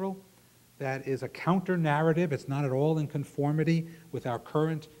countercultural, that is a counter-narrative. It's not at all in conformity with our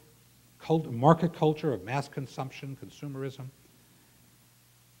current market culture of mass consumption, consumerism.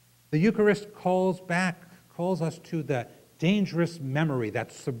 The Eucharist calls us to the dangerous memory,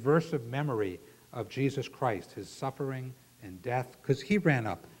 that subversive memory of Jesus Christ, his suffering and death, because he ran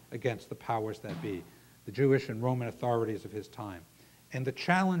up against the powers that be, the Jewish and Roman authorities of his time, and the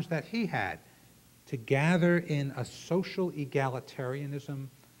challenge that he had to gather in a social egalitarianism,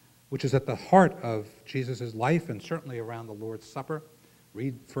 which is at the heart of Jesus' life and certainly around the Lord's Supper.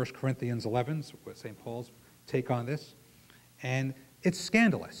 Read 1 Corinthians 11, St. Paul's take on this. And it's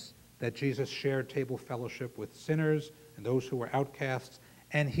scandalous that Jesus shared table fellowship with sinners and those who were outcasts,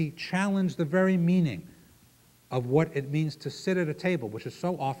 and he challenged the very meaning of what it means to sit at a table, which is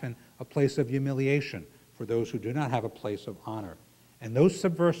so often a place of humiliation for those who do not have a place of honor. And those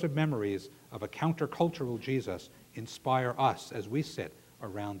subversive memories of a countercultural Jesus inspire us as we sit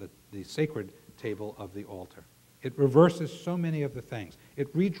around the sacred table of the altar. It reverses so many of the things.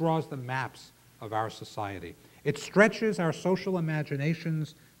 It redraws the maps of our society. It stretches our social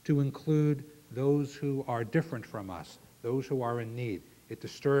imaginations to include those who are different from us, those who are in need. It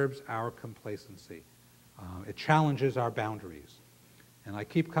disturbs our complacency. It challenges our boundaries. And I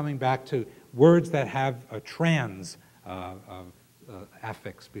keep coming back to words that have a trans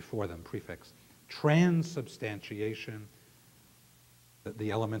affix before them, prefix. transubstantiation, the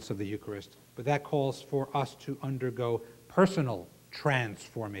elements of the Eucharist, but that calls for us to undergo personal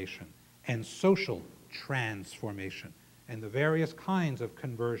transformation and social transformation and the various kinds of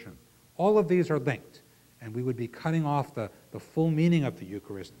conversion. All of these are linked, and we would be cutting off the full meaning of the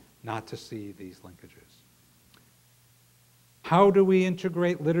Eucharist not to see these linkages. How do we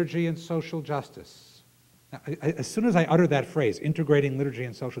integrate liturgy and social justice? Now, as soon as I utter that phrase, integrating liturgy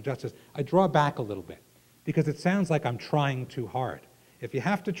and social justice, I draw back a little bit because it sounds like I'm trying too hard. If you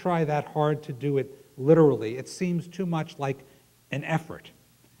have to try that hard to do it literally, it seems too much like an effort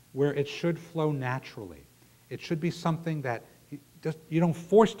where it should flow naturally. It should be something that you don't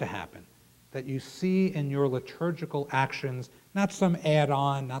force to happen, that you see in your liturgical actions, not some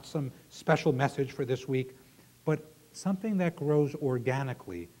add-on, not some special message for this week, but something that grows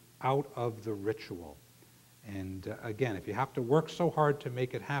organically out of the ritual. And again, if you have to work so hard to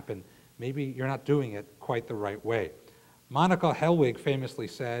make it happen, maybe you're not doing it quite the right way. Monica Helwig famously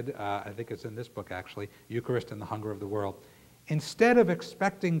said, I think it's in this book actually, Eucharist and the Hunger of the World, instead of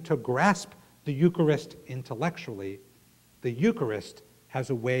expecting to grasp the Eucharist intellectually, the Eucharist has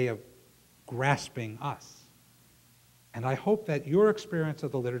a way of grasping us. And I hope that your experience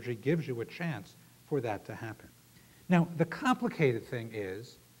of the liturgy gives you a chance for that to happen. Now, the complicated thing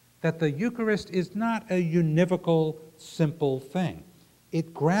is that the Eucharist is not a univocal, simple thing.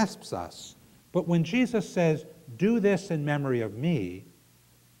 It grasps us. But when Jesus says, "Do this in memory of me,"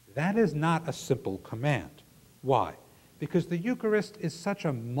 that is not a simple command. Why? Because the Eucharist is such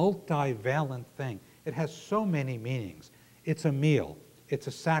a multivalent thing. It has so many meanings. It's a meal. It's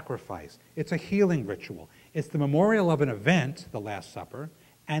a sacrifice. It's a healing ritual. It's the memorial of an event, the Last Supper,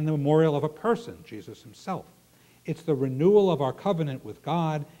 and the memorial of a person, Jesus himself. It's the renewal of our covenant with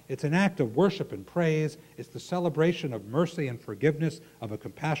God. It's an act of worship and praise. It's the celebration of mercy and forgiveness of a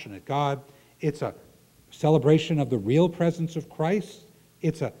compassionate God. It's a celebration of the real presence of Christ.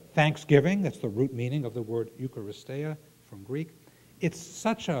 It's a thanksgiving. That's the root meaning of the word Eucharistia from Greek. It's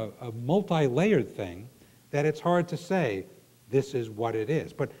such a multi-layered thing that it's hard to say this is what it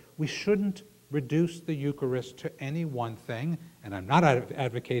is. But we shouldn't reduce the Eucharist to any one thing, and I'm not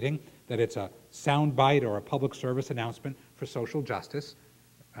advocating that it's a soundbite or a public service announcement for social justice.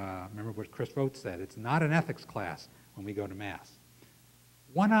 Remember what Chris Vogt said, it's not an ethics class when we go to Mass.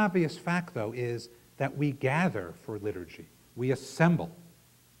 One obvious fact, though, is that we gather for liturgy. We assemble.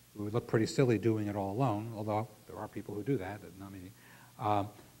 We would look pretty silly doing it all alone, although there are people who do that, not me.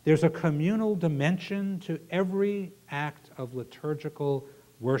 There's a communal dimension to every act of liturgical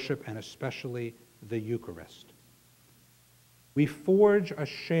worship, and especially the Eucharist. We forge a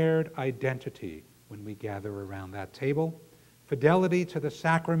shared identity when we gather around that table. Fidelity to the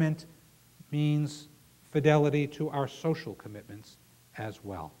sacrament means fidelity to our social commitments as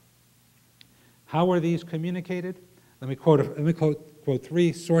well. How are these communicated? Let me quote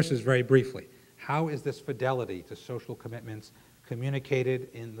three sources very briefly. How is this fidelity to social commitments communicated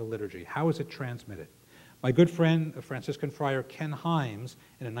in the liturgy? How is it transmitted? My good friend, Franciscan friar Ken Himes,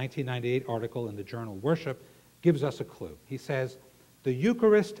 in a 1998 article in the journal Worship, gives us a clue. He says, the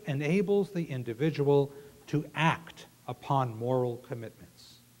Eucharist enables the individual to act upon moral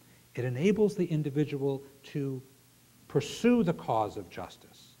commitments. It enables the individual to pursue the cause of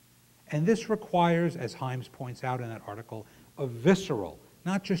justice. And this requires, as Himes points out in that article, a visceral,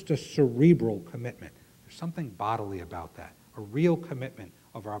 not just a cerebral commitment. There's something bodily about that, a real commitment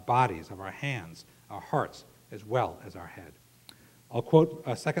of our bodies, of our hands, our hearts, as well as our head. I'll quote,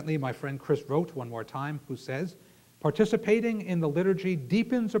 secondly, my friend Chris Vogt one more time, who says, participating in the liturgy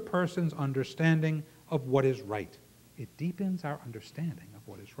deepens a person's understanding of what is right. It deepens our understanding of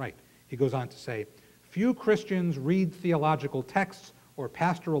what is right. He goes on to say, few Christians read theological texts or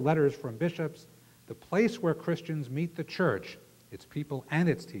pastoral letters from bishops. The place where Christians meet the church, its people and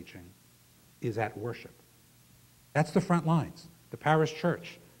its teaching, is at worship. That's the front lines, the parish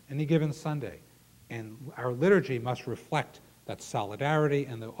church, any given Sunday. And our liturgy must reflect that solidarity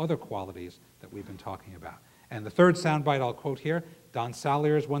and the other qualities that we've been talking about. And the third soundbite I'll quote here, Don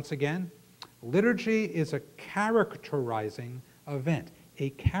Saliers once again, liturgy is a characterizing event,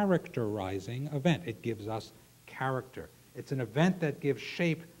 a characterizing event. It gives us character. It's an event that gives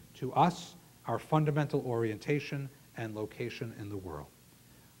shape to us, our fundamental orientation and location in the world.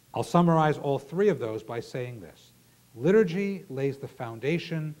 I'll summarize all three of those by saying this. Liturgy lays the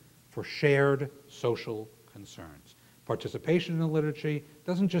foundation for shared social concerns. Participation in the liturgy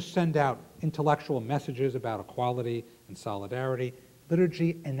doesn't just send out intellectual messages about equality and solidarity.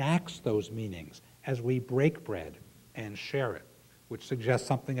 Liturgy enacts those meanings as we break bread and share it, which suggests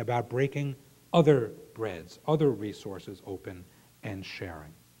something about breaking other breads, other resources open and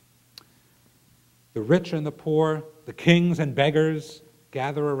sharing. The rich and the poor, the kings and beggars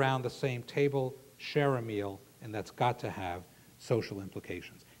gather around the same table, share a meal, and that's got to have social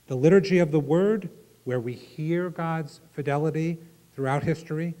implications. The liturgy of the Word, where we hear God's fidelity throughout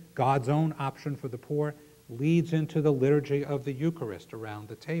history, God's own option for the poor, leads into the liturgy of the Eucharist around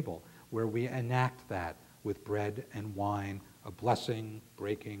the table, where we enact that with bread and wine, a blessing,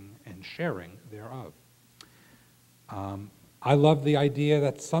 breaking, and sharing thereof. I love the idea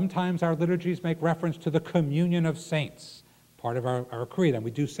that sometimes our liturgies make reference to the communion of saints, part of our creed, and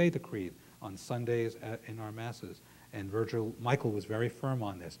we do say the creed on Sundays in our Masses, and Michael was very firm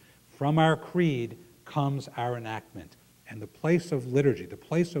on this. From our creed comes our enactment, and the place of liturgy, the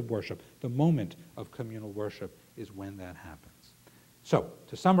place of worship, the moment of communal worship is when that happens. So,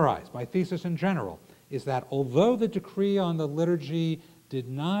 to summarize, my thesis in general is that although the decree on the liturgy did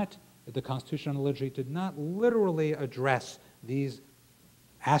not, the Constitution on the liturgy did not literally address these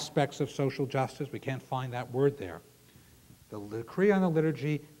aspects of social justice, we can't find that word there. The decree on the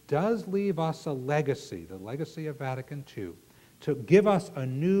liturgy does leave us a legacy, the Legacy of Vatican II, to give us a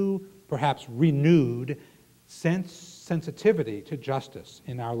new, perhaps renewed sensitivity to justice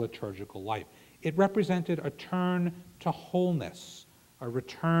in our liturgical life. It represented a turn to wholeness, a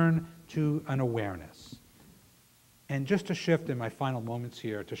return to an awareness. And just to shift in my final moments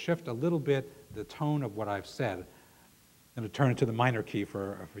here, to shift a little bit the tone of what I've said, I'm going to turn to the minor key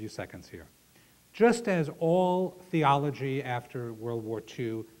for a few seconds here. Just as all theology after World War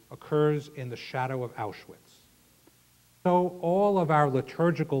II occurs in the shadow of Auschwitz, so all of our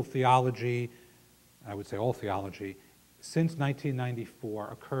liturgical theology, I would say all theology, since 1994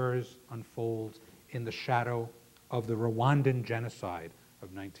 occurs, unfolds in the shadow of the Rwandan genocide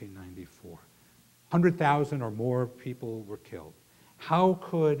of 1994. 100,000 or more people were killed. How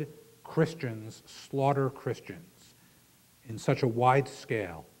could Christians slaughter Christians in such a wide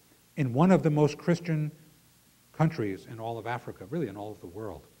scale in one of the most Christian countries in all of Africa, really in all of the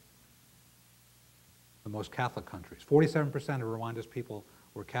world? The most Catholic countries. 47% of Rwanda's people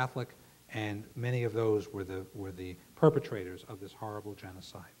were Catholic, and many of those were the perpetrators of this horrible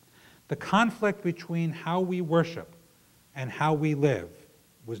genocide. The conflict between how we worship and how we live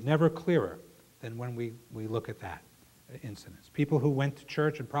was never clearer than when we look at that incident. People who went to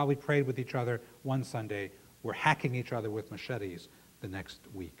church and probably prayed with each other one Sunday were hacking each other with machetes the next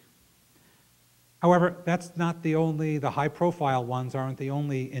week. However, that's not the high-profile ones aren't the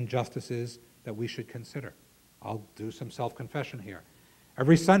only injustices that we should consider. I'll do some self-confession here.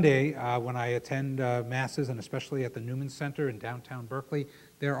 Every Sunday when I attend Masses, and especially at the Newman Center in downtown Berkeley,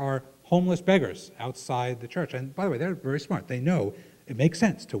 there are homeless beggars outside the church. And by the way, they're very smart. They know it makes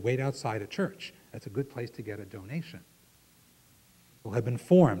sense to wait outside a church. That's a good place to get a donation. People have been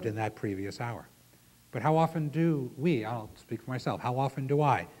formed in that previous hour. But how often do we, I'll speak for myself, how often do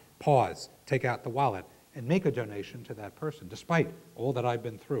I pause, take out the wallet, and make a donation to that person, despite all that I've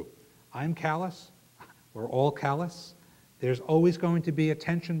been through? I'm callous. We're all callous. There's always going to be a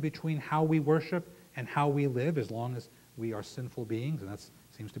tension between how we worship and how we live, as long as we are sinful beings, and that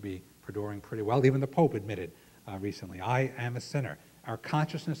seems to be perduring pretty well. Even the Pope admitted recently, I am a sinner. Our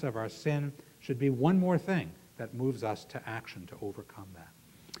consciousness of our sin should be one more thing that moves us to action to overcome that.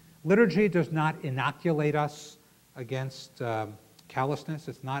 Liturgy does not inoculate us against callousness.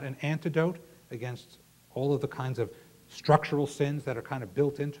 It's not an antidote against all of the kinds of structural sins that are kind of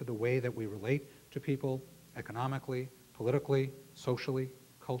built into the way that we relate to people economically, politically, socially,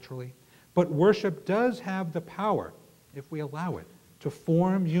 culturally. But worship does have the power, if we allow it, to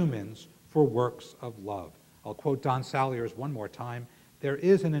form humans for works of love. I'll quote Don Salyers one more time. There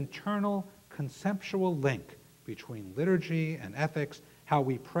is an internal conceptual link between liturgy and ethics. How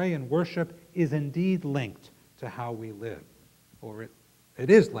we pray and worship is indeed linked to how we live. Or it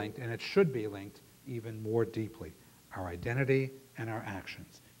is linked, and it should be linked even more deeply. Our identity and our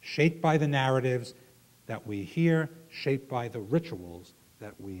actions, shaped by the narratives that we hear, shaped by the rituals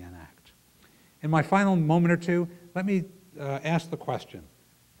that we enact. In my final moment or two, let me ask the question,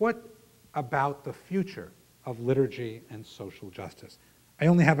 what about the future of liturgy and social justice? I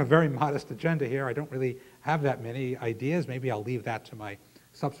only have a very modest agenda here. I don't really have that many ideas. Maybe I'll leave that to my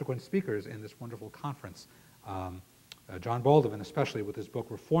subsequent speakers in this wonderful conference. John Baldwin, especially with his book,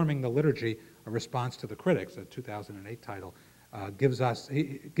 Reforming the Liturgy, A Response to the Critics, a 2008 title, gives us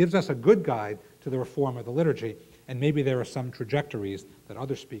a good guide to the reform of the liturgy, and maybe there are some trajectories that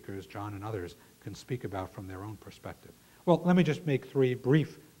other speakers, John and others, can speak about from their own perspective. Well, let me just make three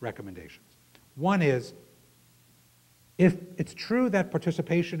brief recommendations. One is, if it's true that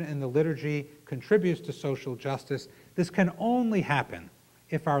participation in the liturgy contributes to social justice, this can only happen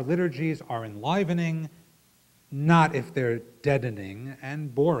if our liturgies are enlivening, not if they're deadening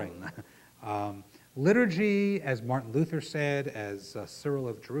and boring. Liturgy, as Martin Luther said, as Cyril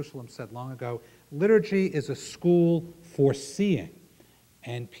of Jerusalem said long ago, liturgy is a school for seeing.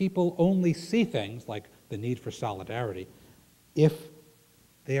 And people only see things like the need for solidarity if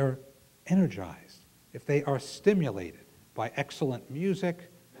they are energized, if they are stimulated by excellent music,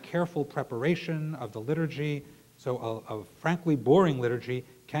 careful preparation of the liturgy. So a frankly boring liturgy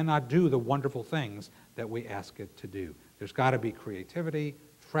cannot do the wonderful things that we ask it to do. There's got to be creativity,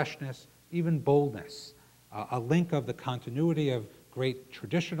 freshness, even boldness, a link of the continuity of great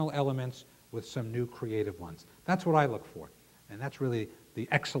traditional elements with some new creative ones. That's what I look for, and that's really the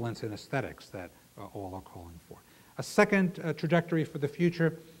excellence in aesthetics that all are calling for. A second trajectory for the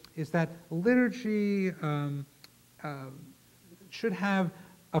future is that liturgy should have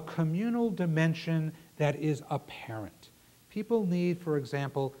a communal dimension that is apparent. People need, for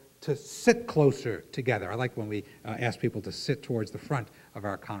example, to sit closer together. I like when we ask people to sit towards the front of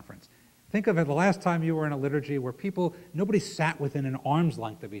our conference. Think of it, the last time you were in a liturgy where nobody sat within an arm's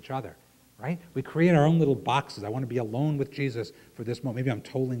length of each other, right? We create our own little boxes. I want to be alone with Jesus for this moment. Maybe I'm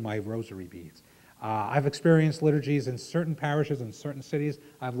tolling my rosary beads. I've experienced liturgies in certain parishes and certain cities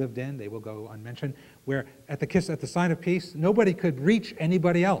I've lived in, they will go unmentioned, where at the sign of peace, nobody could reach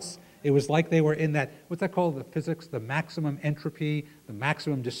anybody else. It was like they were in that, what's that called, the physics, the maximum entropy, the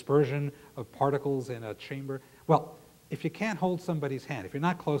maximum dispersion of particles in a chamber. Well, if you can't hold somebody's hand, if you're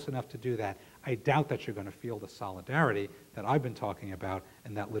not close enough to do that, I doubt that you're going to feel the solidarity that I've been talking about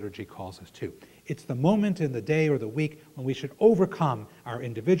and that liturgy calls us to. It's the moment in the day or the week when we should overcome our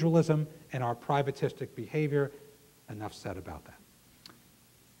individualism and our privatistic behavior. Enough said about that.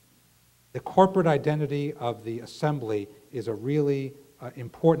 The corporate identity of the assembly is a really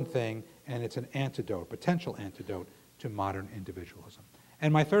important thing, and it's an antidote, potential antidote to modern individualism.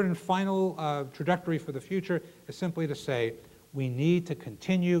 And my third and final trajectory for the future is simply to say we need to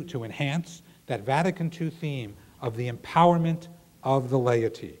continue to enhance that Vatican II theme of the empowerment of the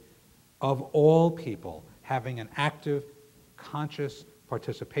laity, of all people having an active, conscious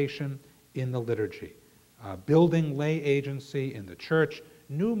participation in the liturgy, building lay agency in the church,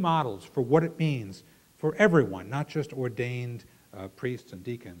 new models for what it means for everyone, not just ordained priests and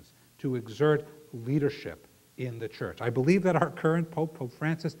deacons, to exert leadership in the church. I believe that our current Pope, Pope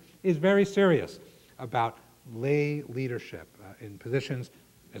Francis, is very serious about lay leadership in positions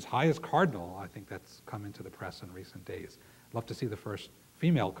as high as cardinal. I think that's come into the press in recent days. I'd love to see the first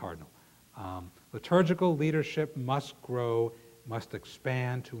female cardinal. Liturgical leadership must grow, must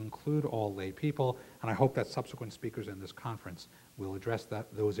expand to include all lay people, and I hope that subsequent speakers in this conference will address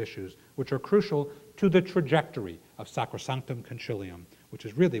those issues, which are crucial to the trajectory of Sacrosanctum Concilium, which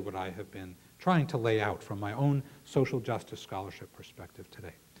is really what I have been trying to lay out from my own social justice scholarship perspective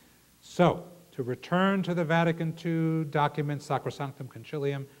today. So, to return to the Vatican II document, Sacrosanctum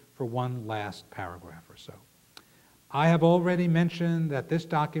Concilium, for one last paragraph or so. I have already mentioned that this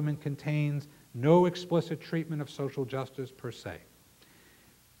document contains no explicit treatment of social justice per se.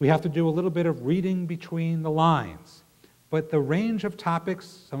 We have to do a little bit of reading between the lines, but the range of topics,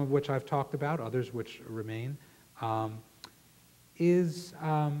 some of which I've talked about, others which remain, is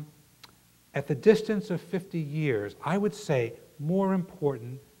at the distance of 50 years, I would say, more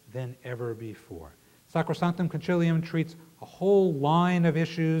important than ever before. Sacrosanctum Concilium treats a whole line of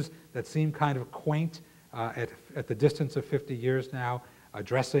issues that seem kind of quaint at the distance of 50 years now,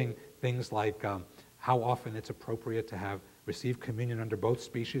 addressing things like how often it's appropriate to receive communion under both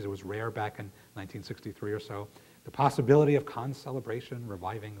species. It was rare back in 1963 or so. The possibility of concelebration,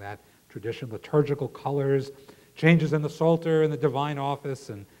 reviving that tradition, liturgical colors, changes in the Psalter and the Divine Office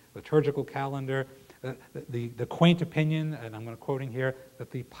and liturgical calendar, the quaint opinion, and I'm quoting here, that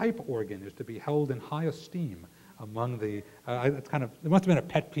the pipe organ is to be held in high esteem among the, it must have been a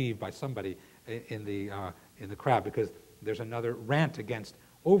pet peeve by somebody in the crowd, because there's another rant against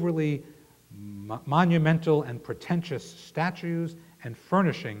overly monumental and pretentious statues and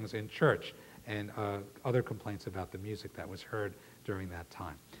furnishings in church, and other complaints about the music that was heard during that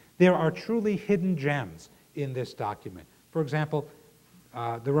time. There are truly hidden gems in this document. For example,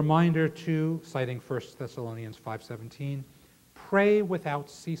 the reminder to, citing 1 Thessalonians 5:17, pray without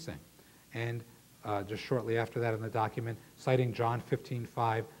ceasing. And just shortly after that in the document, citing John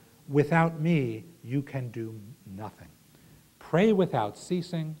 15:5, without me you can do nothing. Pray without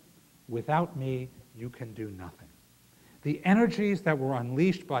ceasing. Without me you can do nothing. The energies that were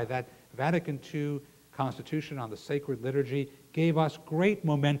unleashed by that Vatican II Constitution on the sacred liturgy gave us great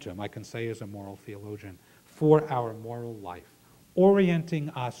momentum, I can say as a moral theologian, for our moral life, orienting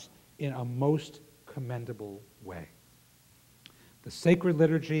us in a most commendable way. The sacred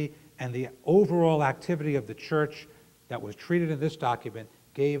liturgy and the overall activity of the church that was treated in this document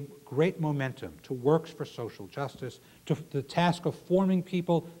gave great momentum to works for social justice, to the task of forming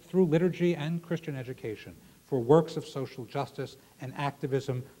people through liturgy and Christian education for works of social justice and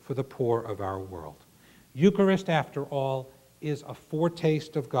activism for the poor of our world. Eucharist, after all, is a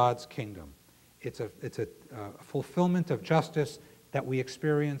foretaste of God's kingdom. It's a fulfillment of justice that we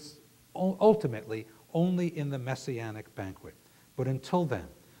experience ultimately only in the Messianic banquet. But until then,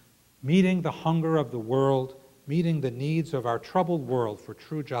 meeting the hunger of the world, meeting the needs of our troubled world for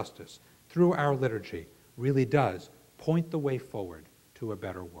true justice through our liturgy really does point the way forward to a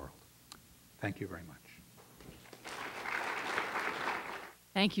better world. Thank you very much.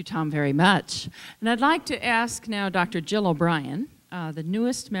 Thank you, Tom, very much. And I'd like to ask now Dr. Jill O'Brien, the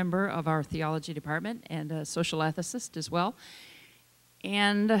newest member of our theology department and a social ethicist as well,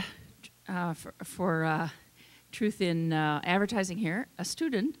 and for Truth in Advertising here, a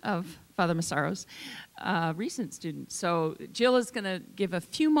student of Father Massaro's, recent student. So Jill is going to give a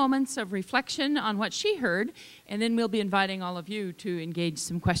few moments of reflection on what she heard, and then we'll be inviting all of you to engage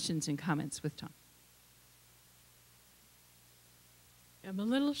some questions and comments with Tom. I'm a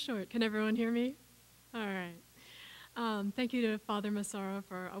little short. Can everyone hear me? All right. Thank you to Father Massaro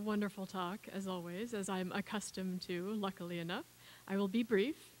for a wonderful talk, as always, as I'm accustomed to, luckily enough. I will be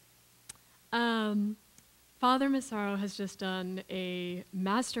brief. Father Massaro has just done a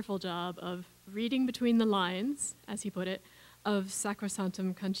masterful job of reading between the lines, as he put it, of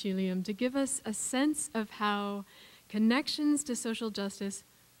Sacrosanctum Concilium to give us a sense of how connections to social justice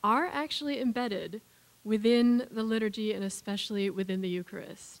are actually embedded within the liturgy and especially within the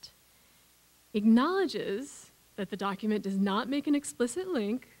Eucharist. He acknowledges that the document does not make an explicit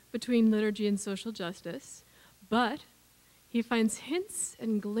link between liturgy and social justice, but he finds hints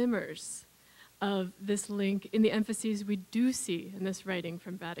and glimmers of this link in the emphases we do see in this writing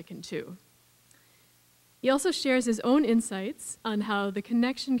from Vatican II. He also shares his own insights on how the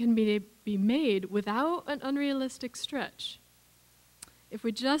connection can be made without an unrealistic stretch. If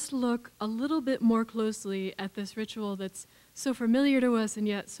we just look a little bit more closely at this ritual that's so familiar to us and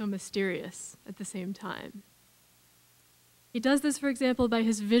yet so mysterious at the same time. He does this, for example, by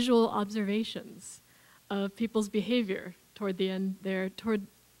his visual observations of people's behavior toward the end there, toward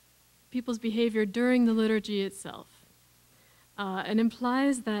people's behavior during the liturgy itself, and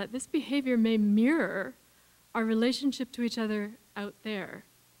implies that this behavior may mirror our relationship to each other out there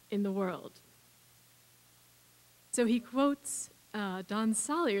in the world. So he quotes Don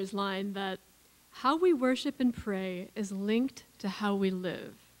Salyer's line that how we worship and pray is linked to how we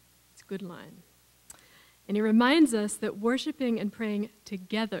live. It's a good line. And he reminds us that worshiping and praying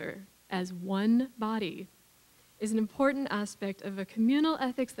together as one body is an important aspect of a communal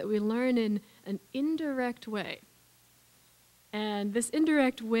ethics that we learn in an indirect way. And this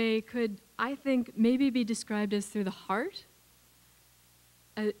indirect way could, I think, maybe be described as through the heart,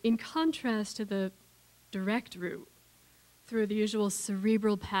 in contrast to the direct route, through the usual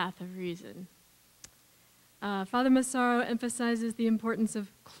cerebral path of reason. Father Massaro emphasizes the importance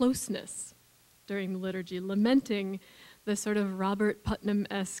of closeness during the liturgy, lamenting the sort of Robert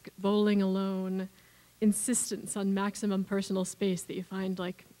Putnam-esque bowling alone insistence on maximum personal space that you find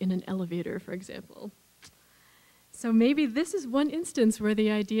like in an elevator, for example. So maybe this is one instance where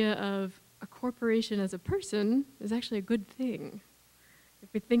the idea of a corporation as a person is actually a good thing, if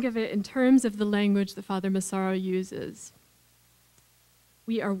we think of it in terms of the language that Father Massaro uses.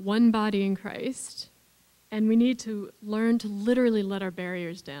 We are one body in Christ, and we need to learn to literally let our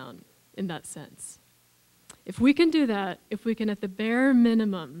barriers down in that sense. If we can do that, if we can at the bare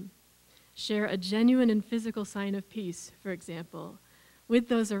minimum share a genuine and physical sign of peace, for example, with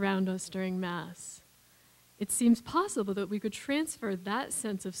those around us during Mass, it seems possible that we could transfer that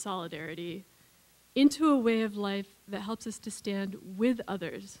sense of solidarity into a way of life that helps us to stand with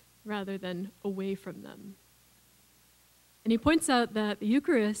others rather than away from them. And he points out that the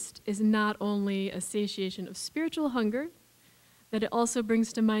Eucharist is not only a satiation of spiritual hunger, that it also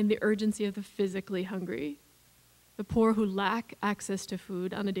brings to mind the urgency of the physically hungry, the poor who lack access to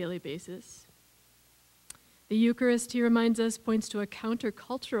food on a daily basis. The Eucharist, he reminds us, points to a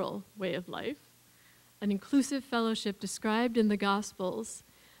countercultural way of life, an inclusive fellowship described in the Gospels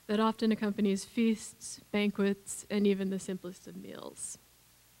that often accompanies feasts, banquets, and even the simplest of meals.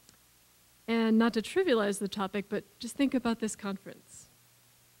 And not to trivialize the topic, but just think about this conference.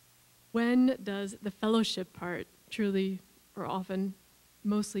 When does the fellowship part truly, or often,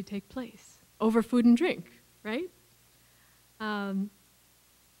 mostly take place? Over food and drink, right?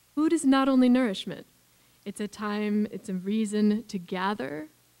 Food is not only nourishment. It's a time, it's a reason to gather,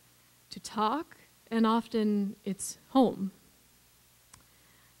 to talk, and often it's home.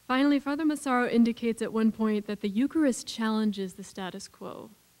 Finally, Father Massaro indicates at one point that the Eucharist challenges the status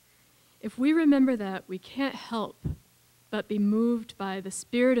quo. If we remember that, we can't help but be moved by the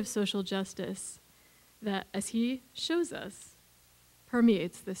spirit of social justice that, as he shows us,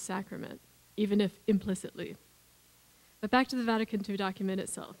 permeates this sacrament, even if implicitly. But back to the Vatican II document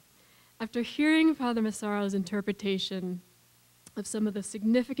itself. After hearing Father Massaro's interpretation of some of the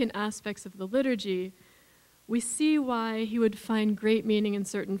significant aspects of the liturgy, we see why he would find great meaning in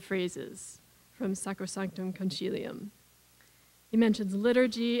certain phrases from Sacrosanctum Concilium. He mentions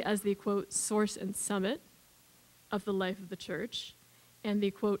liturgy as the, quote, source and summit of the life of the church, and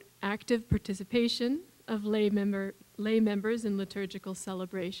the, quote, active participation of lay members in liturgical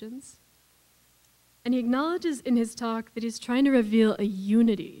celebrations. And he acknowledges in his talk that he's trying to reveal a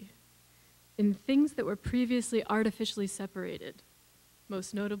unity in things that were previously artificially separated,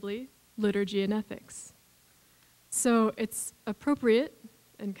 most notably liturgy and ethics. So it's appropriate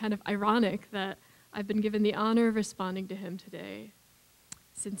and kind of ironic that I've been given the honor of responding to him today,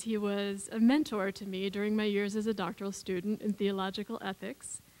 since he was a mentor to me during my years as a doctoral student in theological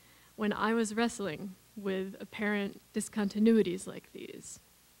ethics when I was wrestling with apparent discontinuities like these.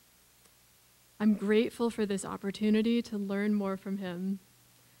 I'm grateful for this opportunity to learn more from him,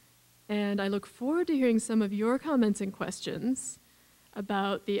 and I look forward to hearing some of your comments and questions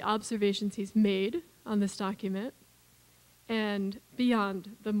about the observations he's made on this document, and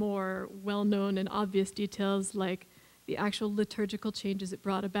beyond the more well-known and obvious details like the actual liturgical changes it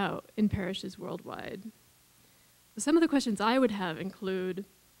brought about in parishes worldwide. Some of the questions I would have include,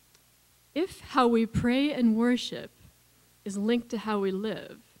 if how we pray and worship is linked to how we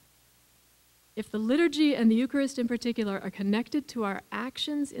live, if the liturgy and the Eucharist in particular are connected to our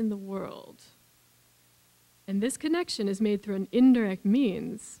actions in the world, and this connection is made through an indirect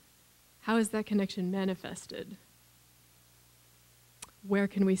means, how is that connection manifested? Where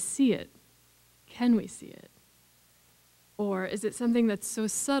can we see it? Can we see it? Or is it something that's so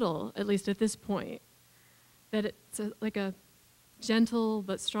subtle, at least at this point, that it's like a gentle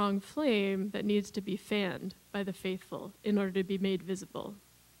but strong flame that needs to be fanned by the faithful in order to be made visible?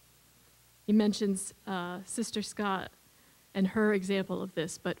 He mentions Sister Scott and her example of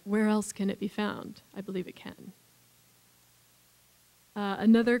this, but where else can it be found? I believe it can.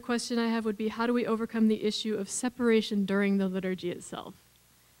 Another question I have would be, how do we overcome the issue of separation during the liturgy itself?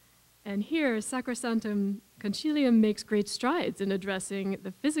 And here, Sacrosanctum Concilium makes great strides in addressing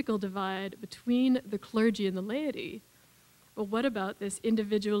the physical divide between the clergy and the laity. But what about this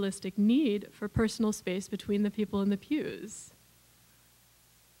individualistic need for personal space between the people in the pews?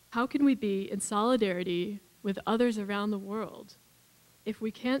 How can we be in solidarity with others around the world if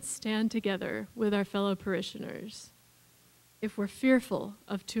we can't stand together with our fellow parishioners, if we're fearful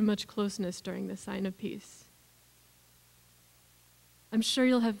of too much closeness during the sign of peace? I'm sure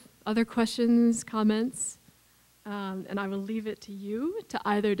you'll have other questions, comments, and I will leave it to you to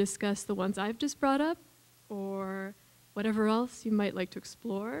either discuss the ones I've just brought up or whatever else you might like to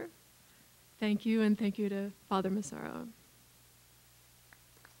explore. Thank you, and thank you to Father Massaro.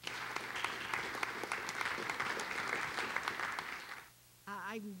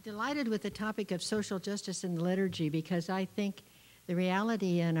 I'm delighted with the topic of social justice in the liturgy because I think the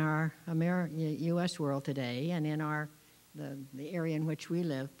reality in our U.S. world today and in the area in which we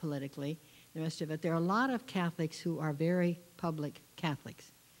live politically, the rest of it, there are a lot of Catholics who are very public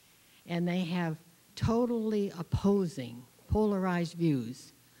Catholics, and they have totally opposing, polarized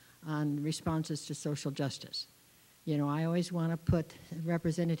views on responses to social justice. You know, I always want to put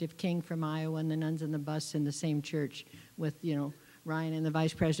Representative King from Iowa and the nuns in the bus in the same church with, you know, Ryan and the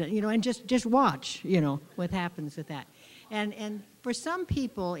vice president, you know, and just watch, you know, what happens with that. And for some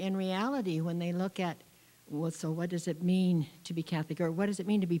people, in reality, when they look at, well, so what does it mean to be Catholic, or what does it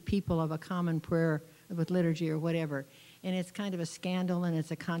mean to be people of a common prayer with liturgy or whatever, and it's kind of a scandal and it's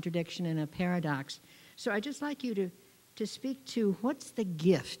a contradiction and a paradox. So I'd just like you to speak to what's the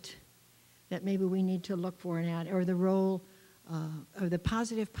gift that maybe we need to look for in that, or the role or the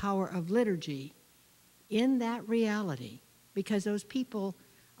positive power of liturgy in that reality. Because those people,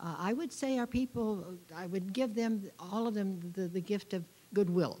 I would say are people, I would give them, all of them, the gift of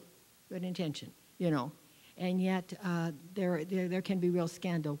goodwill, good intention, you know. And yet there can be real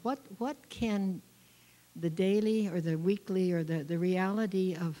scandal. What can the daily or the weekly or the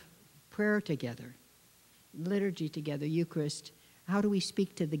reality of prayer together, liturgy together, Eucharist, how do we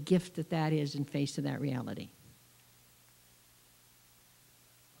speak to the gift that is in face of that reality?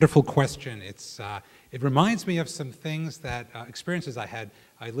 Wonderful question. It reminds me of some things experiences I had.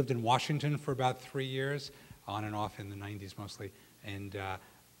 I lived in Washington for about 3 years, on and off in the 90s mostly, and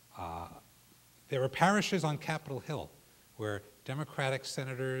there were parishes on Capitol Hill where Democratic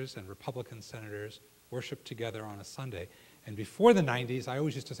senators and Republican senators worship together on a Sunday. And before the 90s, I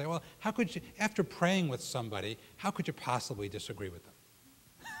always used to say, well, how could you, after praying with somebody, how could you possibly disagree with them?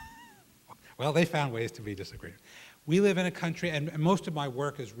 Well, they found ways to be disagreed. We live in a country, and most of my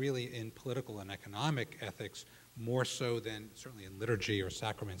work is really in political and economic ethics, more so than certainly in liturgy or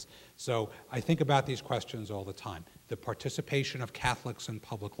sacraments. So I think about these questions all the time. The participation of Catholics in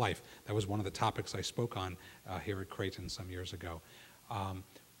public life. That was one of the topics I spoke on here at Creighton some years ago.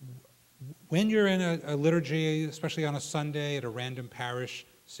 When you're in a liturgy, especially on a Sunday at a random parish,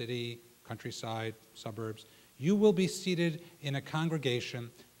 city, countryside, suburbs, you will be seated in a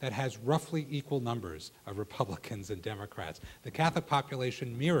congregation that has roughly equal numbers of Republicans and Democrats. The Catholic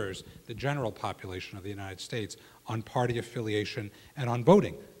population mirrors the general population of the United States on party affiliation and on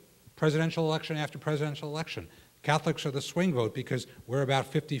voting. Presidential election after presidential election. Catholics are the swing vote because we're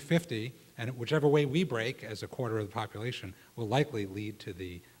about 50-50, and whichever way we break as a quarter of the population will likely lead to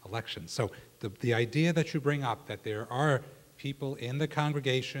the election. So the idea that you bring up, that there are people in the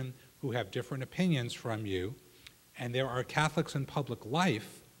congregation who have different opinions from you, and there are Catholics in public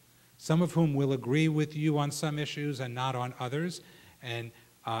life, some of whom will agree with you on some issues and not on others. And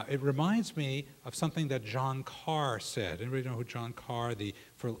it reminds me of something that John Carr said. Anybody know who John Carr,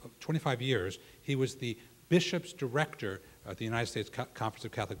 for 25 years, he was the bishop's director at the United States Conference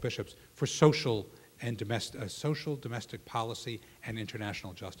of Catholic Bishops for social domestic policy and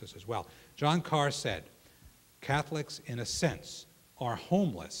international justice as well. John Carr said, Catholics, in a sense, are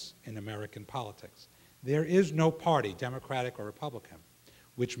homeless in American politics. There is no party, Democratic or Republican,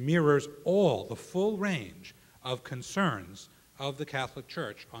 which mirrors all the full range of concerns of the Catholic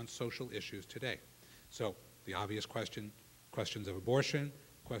Church on social issues today. So the obvious questions of abortion,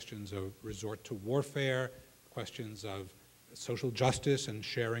 questions of resort to warfare, questions of social justice and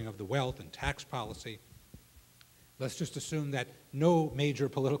sharing of the wealth and tax policy. Let's just assume that no major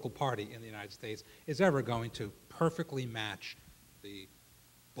political party in the United States is ever going to perfectly match the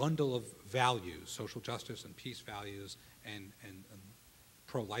bundle of values, social justice and peace values and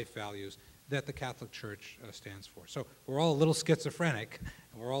pro-life values that the Catholic Church stands for. So we're all a little schizophrenic,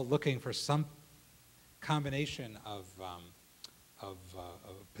 and we're all looking for some combination of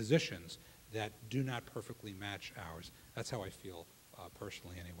positions that do not perfectly match ours. That's how I feel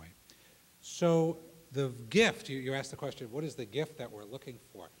personally anyway. So the gift, you asked the question, what is the gift that we're looking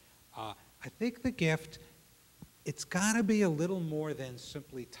for? I think the gift, it's got to be a little more than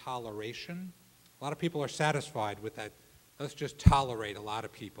simply toleration. A lot of people are satisfied with that, let's just tolerate a lot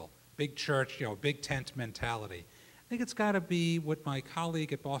of people. Big church, big tent mentality. I think it's got to be what my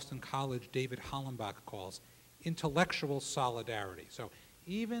colleague at Boston College, David Hollenbach, calls intellectual solidarity. So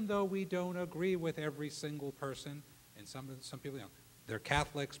even though we don't agree with every single person, and some people, they're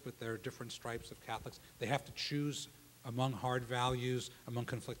Catholics, but there are different stripes of Catholics. They have to choose among hard values, among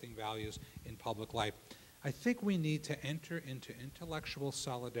conflicting values in public life. I think we need to enter into intellectual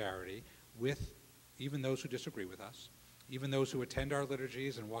solidarity with even those who disagree with us, even those who attend our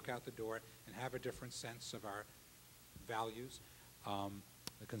liturgies and walk out the door and have a different sense of our values.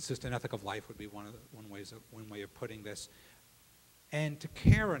 The consistent ethic of life would be one way of putting this. And to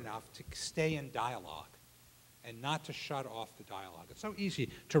care enough to stay in dialogue and not to shut off the dialogue. It's so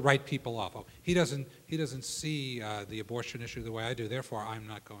easy to write people off. Oh, he doesn't see the abortion issue the way I do, therefore I'm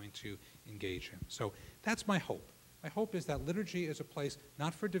not going to engage him. So that's my hope. My hope is that liturgy is a place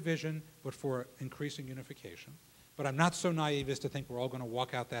not for division, but for increasing unification. But I'm not so naive as to think we're all going to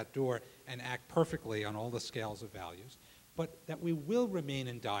walk out that door and act perfectly on all the scales of values, but that we will remain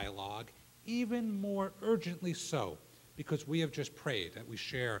in dialogue, even more urgently so, because we have just prayed that we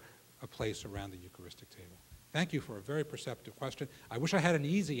share a place around the Eucharistic table. Thank you for a very perceptive question. I wish I had an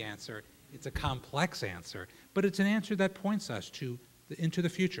easy answer. It's a complex answer, but it's an answer that points us into the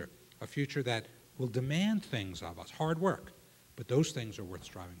future, a future that will demand things of us, hard work, but those things are worth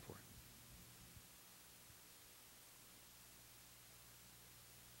striving for.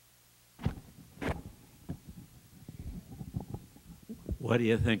 What do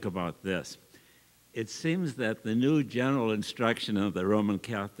you think about this? It seems that the new general instruction of the Roman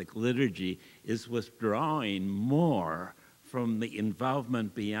Catholic liturgy is withdrawing more from the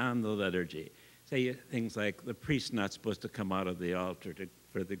involvement beyond the liturgy. Say things like the priest's not supposed to come out of the altar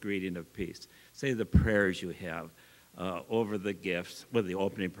for the greeting of peace. Say the prayers you have over the gifts, with the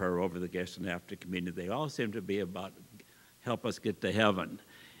opening prayer over the gifts and after communion, they all seem to be about help us get to heaven.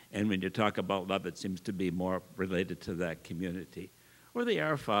 And when you talk about love, it seems to be more related to that community. Or the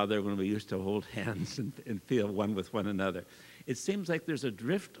Our Father, when we used to hold hands and feel one with one another. It seems like there's a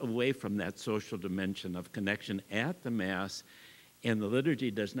drift away from that social dimension of connection at the Mass, and the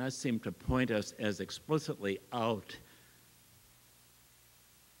liturgy does not seem to point us as explicitly out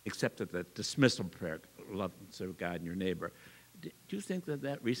except that the dismissal prayer, love and serve God and your neighbor. Do you think that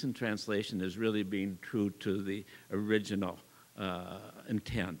that recent translation is really being true to the original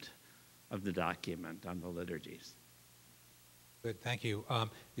intent of the document on the liturgies? Good, thank you.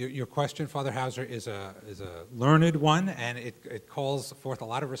 Your question, Father Hauser, is a learned one, and it calls forth a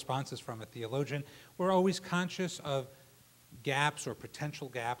lot of responses from a theologian. We're always conscious of gaps or potential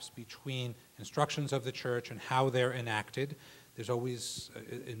gaps between instructions of the church and how they're enacted. There's always,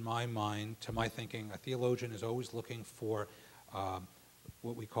 in my mind, to my thinking, a theologian is always looking for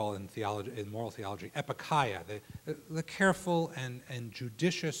what we call in theology, in moral theology, epikeia, the careful and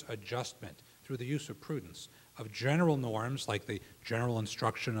judicious adjustment through the use of prudence of general norms, like the general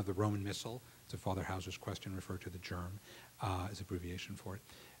instruction of the Roman Missal, to Father Hauser's question, referred to the GERM as abbreviation for it,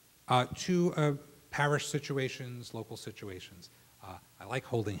 to parish situations, local situations. I like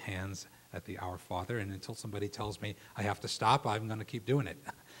holding hands at the Our Father, and until somebody tells me I have to stop, I'm going to keep doing it,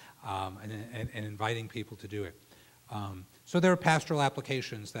 and inviting people to do it. So there are pastoral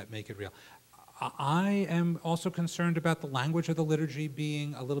applications that make it real. I am also concerned about the language of the liturgy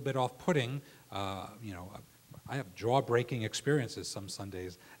being a little bit off-putting. I have jaw-breaking experiences some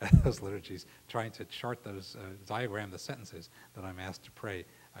Sundays at those liturgies, trying to chart those, diagram the sentences that I'm asked to pray.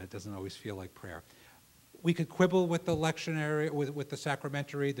 It doesn't always feel like prayer. We could quibble with the lectionary, with the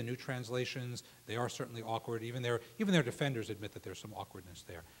sacramentary, the new translations. They are certainly awkward. Even their defenders admit that there's some awkwardness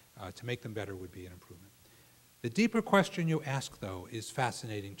there. To make them better would be an improvement. The deeper question you ask, though, is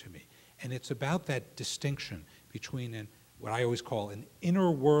fascinating to me, and it's about that distinction between what I always call an inner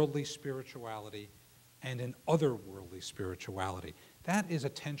worldly spirituality and an otherworldly spirituality. That is a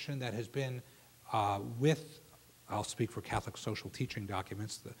tension that has been I'll speak for Catholic social teaching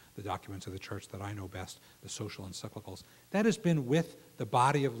documents, the documents of the Church that I know best, the social encyclicals. That has been with the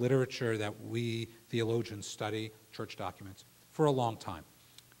body of literature that we theologians study, church documents, for a long time.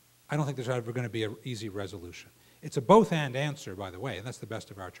 I don't think there's ever going to be an easy resolution. It's a both-and answer, by the way, and that's the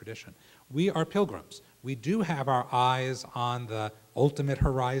best of our tradition. We are pilgrims. We do have our eyes on the ultimate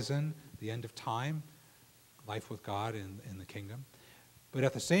horizon, the end of time, life with God in the kingdom. But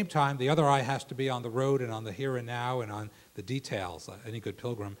at the same time, the other eye has to be on the road and on the here and now and on the details. Any good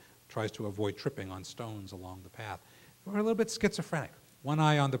pilgrim tries to avoid tripping on stones along the path. We're a little bit schizophrenic. One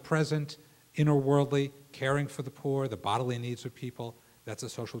eye on the present, inner worldly, caring for the poor, the bodily needs of people. That's a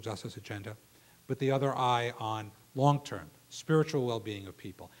social justice agenda. But the other eye on long-term, spiritual well-being of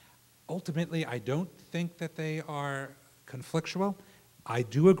people. Ultimately, I don't think that they are conflictual. I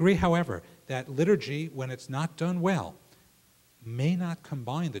do agree, however, that liturgy, when it's not done well, may not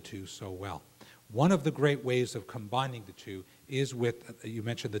combine the two so well. One of the great ways of combining the two is with, you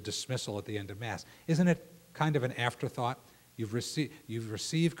mentioned the dismissal at the end of Mass. Isn't it kind of an afterthought? You've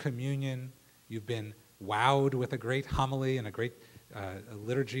received communion, you've been wowed with a great homily and a great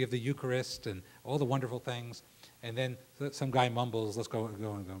liturgy of the Eucharist and all the wonderful things, and then some guy mumbles, let's go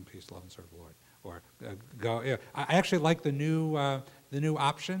in peace, love and serve the Lord. Or go. Yeah. I actually like the new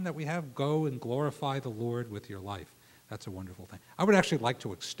option that we have, go and glorify the Lord with your life. That's a wonderful thing. I would actually like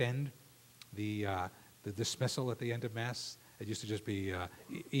to extend the dismissal at the end of Mass. It used to just be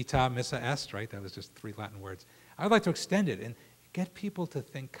ita missa est, right? That was just 3 Latin words. I would like to extend it and get people to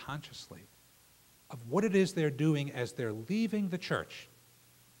think consciously of what it is they're doing as they're leaving the church.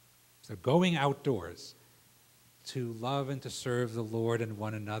 As they're going outdoors to love and to serve the Lord and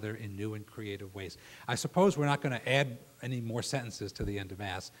one another in new and creative ways. I suppose we're not going to add any more sentences to the end of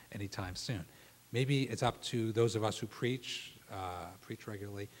Mass anytime soon. Maybe it's up to those of us who preach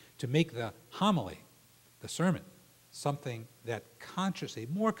regularly, to make the homily, the sermon, something that consciously,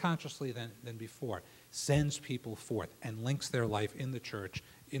 more consciously than before, sends people forth and links their life in the church,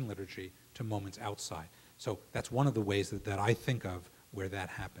 in liturgy, to moments outside. So that's one of the ways that I think of where that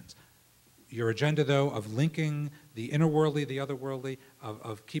happens. Your agenda, though, of linking the inner worldly, the otherworldly,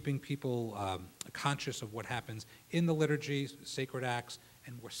 of keeping people conscious of what happens in the liturgy, sacred acts,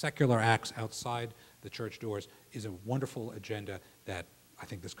 and more secular acts outside the church doors is a wonderful agenda that I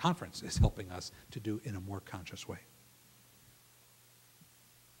think this conference is helping us to do in a more conscious way.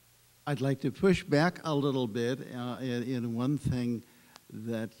 I'd like to push back a little bit in one thing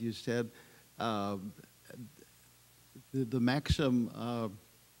that you said. The maxim,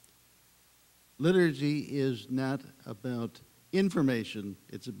 liturgy is not about information,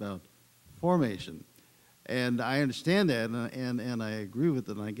 it's about formation. And I understand that, and I agree with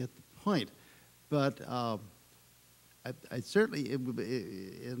it, and I get the point. But I certainly,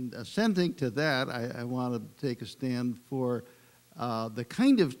 in assenting to that, I want to take a stand for the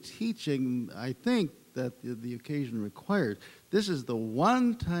kind of teaching I think that the occasion requires. This is the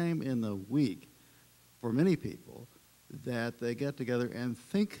one time in the week, for many people, that they get together and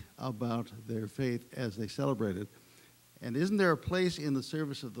think about their faith as they celebrate it. And isn't there a place in the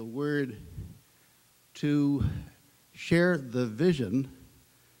service of the Word to share the vision,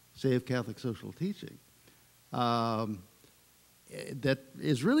 say, of Catholic social teaching? That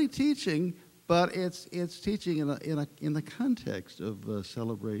is really teaching, but it's teaching in the context of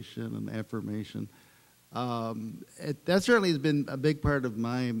celebration and affirmation. That certainly has been a big part of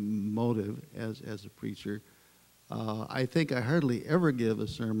my motive as a preacher. I think I hardly ever give a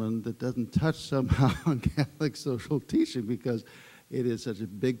sermon that doesn't touch somehow on Catholic social teaching, because it is such a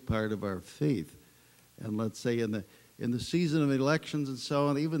big part of our faith. And let's say in the season of elections and so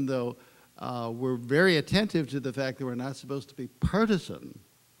on, even though we're very attentive to the fact that we're not supposed to be partisan,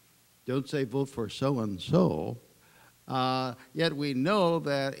 don't say vote for so-and-so, yet we know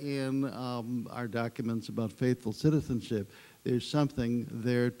that in our documents about faithful citizenship, there's something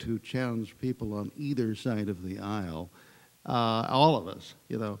there to challenge people on either side of the aisle, all of us,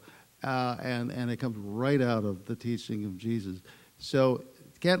 you know, and it comes right out of the teaching of Jesus. So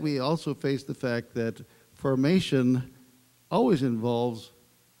can't we also face the fact that formation always involves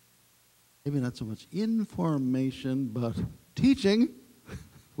maybe not so much information, but teaching,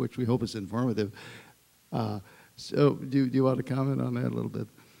 which we hope is informative. So do you want to comment on that a little bit?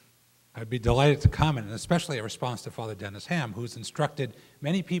 I'd be delighted to comment, and especially a response to Father Dennis Ham, who's instructed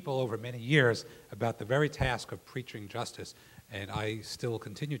many people over many years about the very task of preaching justice. And I still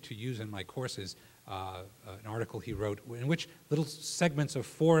continue to use in my courses an article he wrote in which little segments of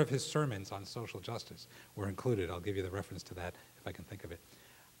 4 of his sermons on social justice were included. I'll give you the reference to that if I can think of it.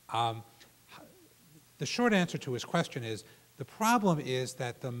 The short answer to his question is, the problem is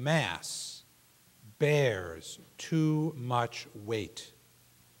that the Mass bears too much weight.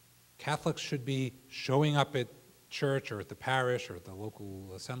 Catholics should be showing up at church or at the parish or at the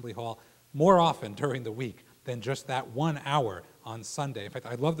local assembly hall more often during the week than just that 1 hour on Sunday. In fact,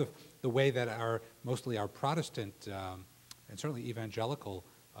 I love the way that mostly our Protestant and certainly evangelical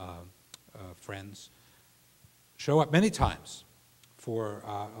friends show up many times. For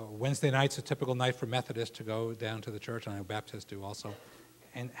Wednesday night's a typical night for Methodists to go down to the church, and I know Baptists do also,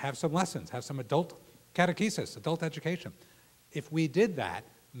 and have some lessons, have some adult catechesis, adult education. If we did that,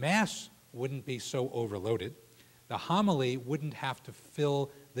 Mass wouldn't be so overloaded. The homily wouldn't have to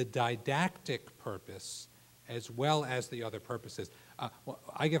fill the didactic purpose as well as the other purposes. Well,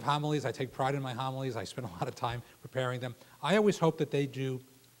 I give homilies. I take pride in my homilies. I spend a lot of time preparing them. I always hope that they do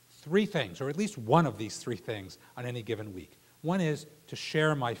 3 things, or at least one of these 3 things on any given week. One is to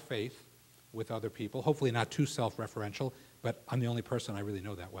share my faith with other people, hopefully not too self-referential, but I'm the only person I really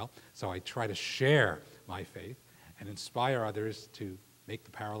know that well, so I try to share my faith and inspire others to make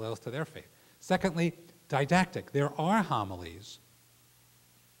the parallels to their faith. Secondly, didactic. There are homilies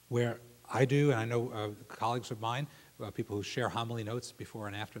where I do, and I know colleagues of mine, people who share homily notes before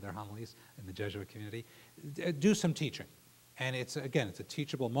and after their homilies in the Jesuit community, do some teaching. And it's a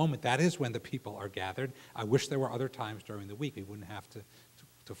teachable moment. That is when the people are gathered. I wish there were other times during the week we wouldn't have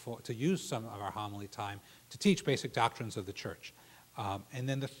to use some of our homily time to teach basic doctrines of the church. And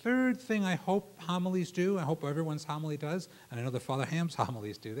then the third thing I hope homilies do, I hope everyone's homily does, and I know that Father Ham's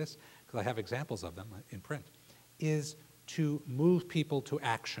homilies do this, because I have examples of them in print, is to move people to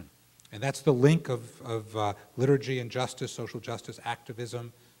action. And that's the link of liturgy and justice, social justice,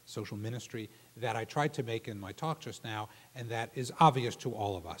 activism, social ministry, that I tried to make in my talk just now, and that is obvious to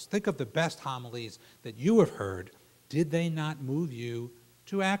all of us. Think of the best homilies that you have heard. Did they not move you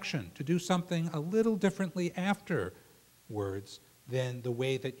to action, to do something a little differently afterwards than the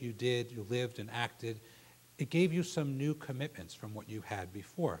way that you lived and acted? It gave you some new commitments from what you had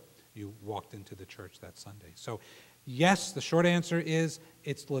before you walked into the church that Sunday. So yes, the short answer is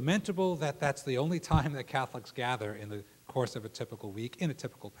it's lamentable that that's the only time that Catholics gather in the course of a typical week in a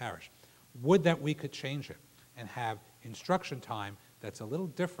typical parish. Would that we could change it and have instruction time that's a little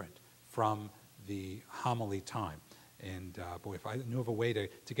different from the homily time. And boy, if I knew of a way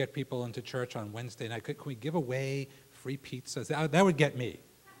to get people into church on Wednesday night, could we give away free pizzas? That would get me.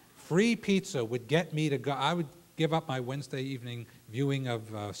 Free pizza would get me to go. I would give up my Wednesday evening viewing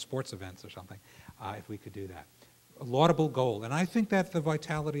of sports events or something if we could do that. A laudable goal. And I think that the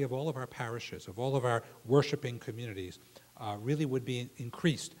vitality of all of our parishes, of all of our worshiping communities, really would be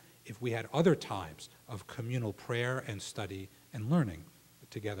increased if we had other times of communal prayer and study and learning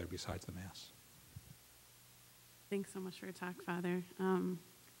together besides the Mass. Thanks so much for your talk, Father.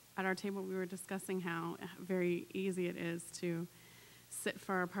 At our table, we were discussing how very easy it is to sit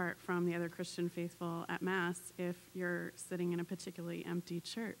far apart from the other Christian faithful at Mass if you're sitting in a particularly empty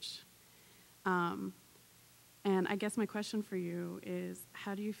church. And I guess my question for you is,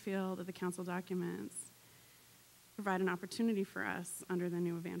 how do you feel that the council documents provide an opportunity for us under the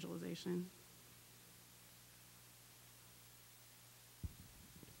new evangelization.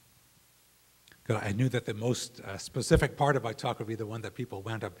 Good. I knew that the most specific part of my talk would be the one that people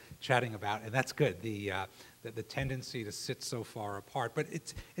wound up chatting about, and that's good, the tendency to sit so far apart. But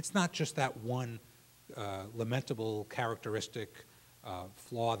it's not just that one lamentable characteristic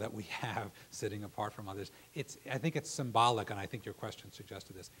flaw that we have sitting apart from others. I think it's symbolic, and I think your question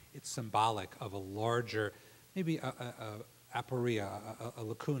suggested this. It's symbolic of a larger, maybe a aporia, a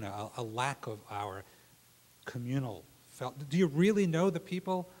lacuna, a lack of our communal felt. Do you really know the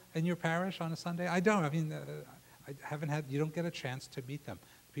people in your parish on a Sunday? I don't. I mean, I haven't had. You don't get a chance to meet them.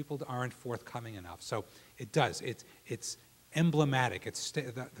 People aren't forthcoming enough. So it does. It's emblematic.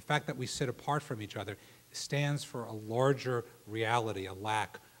 The fact that we sit apart from each other stands for a larger reality, a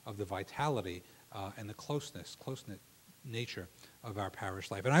lack of the vitality and the close-knit nature of our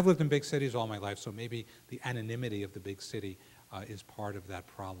parish life. And I've lived in big cities all my life, so maybe the anonymity of the big city is part of that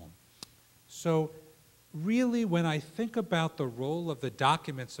problem. So really, when I think about the role of the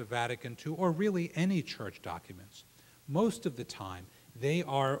documents of Vatican II, or really any church documents, most of the time they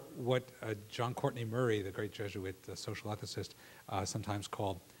are what John Courtney Murray, the great Jesuit social ethicist, sometimes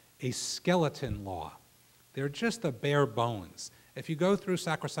called a skeleton law. They're just the bare bones. If you go through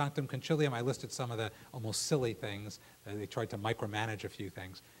Sacrosanctum Concilium, I listed some of the almost silly things. They tried to micromanage a few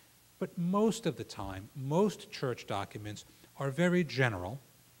things. But most of the time, most church documents are very general.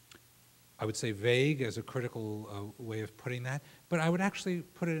 I would say vague as a critical way of putting that, but I would actually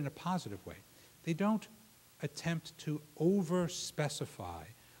put it in a positive way. They don't attempt to over-specify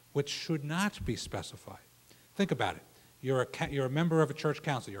what should not be specified. Think about it. You're a member of a church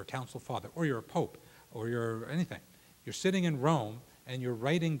council, you're a council father, or you're a pope, or you're anything. You're sitting in Rome, and you're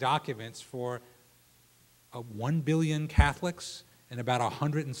writing documents for 1 billion Catholics in about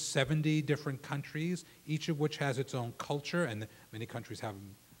 170 different countries, each of which has its own culture, and many countries have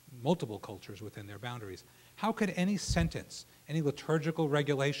multiple cultures within their boundaries. How could any sentence, any liturgical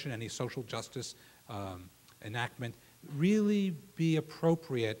regulation, any social justice enactment really be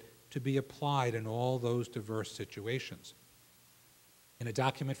appropriate to be applied in all those diverse situations? In a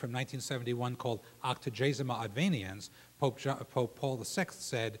document from 1971 called Octogesima Adveniens, Pope Paul VI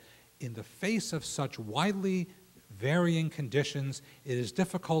said, "In the face of such widely varying conditions, it is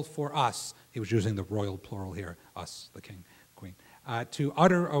difficult for us," he was using the royal plural here, us, the king, queen, to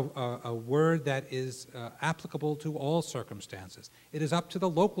utter a word that is applicable to all circumstances. It is up to the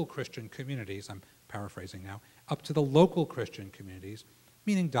local Christian communities, I'm paraphrasing now, up to the local Christian communities,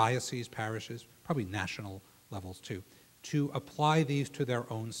 meaning dioceses, parishes, probably national levels too, to apply these to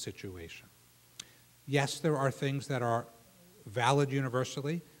their own situation. Yes, there are things that are valid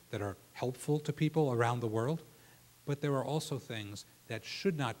universally, that are helpful to people around the world, but there are also things that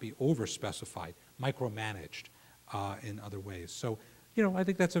should not be over-specified, micromanaged in other ways. So, I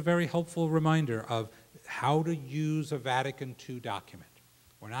think that's a very helpful reminder of how to use a Vatican II document.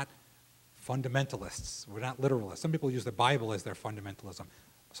 We're not fundamentalists. We're not literalists. Some people use the Bible as their fundamentalism.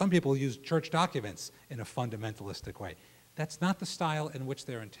 Some people use church documents in a fundamentalistic way. That's not the style in which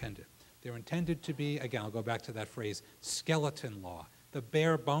they're intended. They're intended to be, again, I'll go back to that phrase, skeleton law, the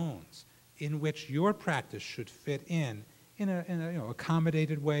bare bones, in which your practice should fit in a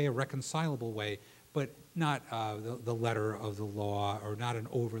accommodated way, a reconcilable way, but not the letter of the law or not an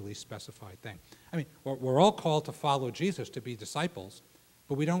overly specified thing. I mean, we're all called to follow Jesus, to be disciples,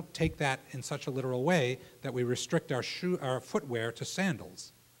 but we don't take that in such a literal way that we restrict our footwear to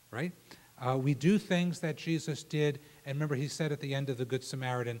sandals, right? We do things that Jesus did, and remember he said at the end of the Good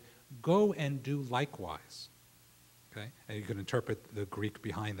Samaritan, go and do likewise, okay? And you can interpret the Greek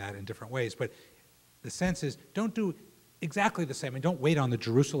behind that in different ways, but the sense is don't do exactly the same, and don't wait on the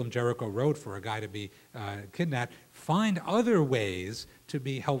Jerusalem-Jericho road for a guy to be kidnapped. Find other ways to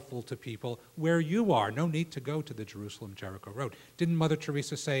be helpful to people where you are. No need to go to the Jerusalem-Jericho road. Didn't Mother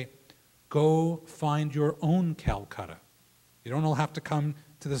Teresa say, go find your own Calcutta? You don't all have to come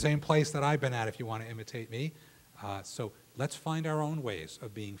to the same place that I've been at if you want to imitate me. So let's find our own ways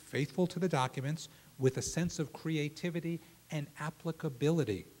of being faithful to the documents with a sense of creativity and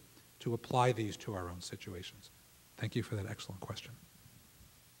applicability to apply these to our own situations. Thank you for that excellent question.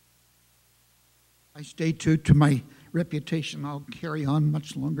 I stay true to my reputation. I'll carry on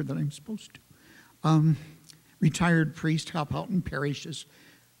much longer than I'm supposed to. Retired priest, help out in parishes.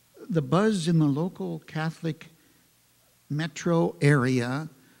 The buzz in the local Catholic metro area,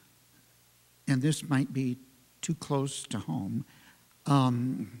 and this might be too close to home,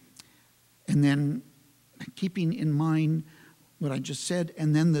 and then keeping in mind what I just said,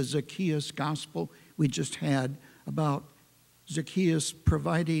 and then the Zacchaeus gospel we just had about Zacchaeus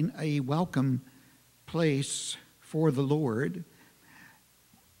providing a welcome place for the Lord,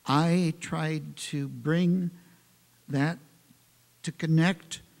 I tried to bring that to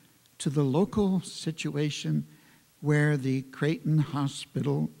connect to the local situation where the Creighton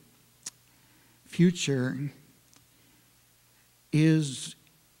Hospital future is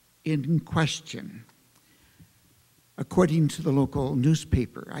in question. According to the local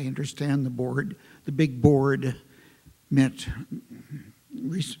newspaper, I understand the big board met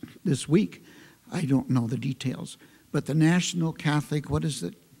this week. I don't know the details, but the National Catholic, what is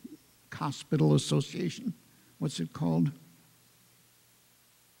it? Hospital Association, what's it called?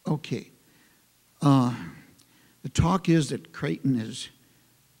 Okay. The talk is that Creighton is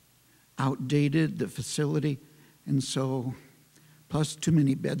outdated, the facility, and so, plus too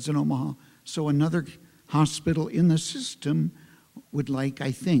many beds in Omaha. So another hospital in the system would like,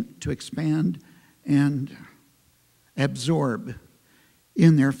 I think, to expand and absorb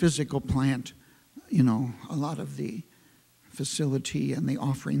in their physical plant, you know, a lot of the facility and the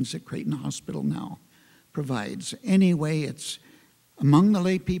offerings that Creighton Hospital now provides. Anyway, it's among the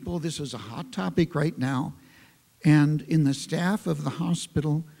lay people, this is a hot topic right now. And in the staff of the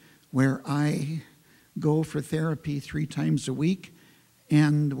hospital, where I go for therapy 3 times a week,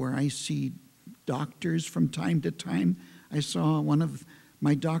 and where I see doctors from time to time, I saw one of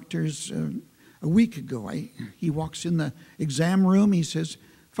my doctors a week ago. He walks in the exam room, he says,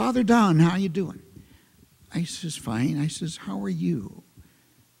 "Father Don, how you doing?" I says, "Fine." I says, "How are you?"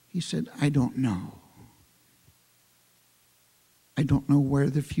 He said, "I don't know. I don't know where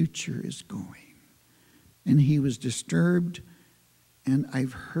the future is going." And he was disturbed, and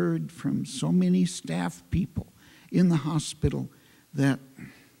I've heard from so many staff people in the hospital that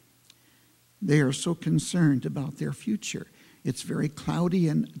they are so concerned about their future. It's very cloudy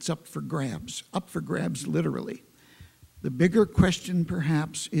and it's up for grabs literally. The bigger question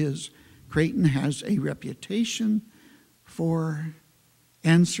perhaps is Creighton has a reputation for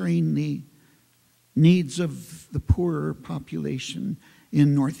answering the needs of the poorer population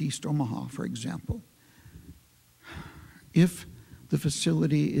in Northeast Omaha, for example. If the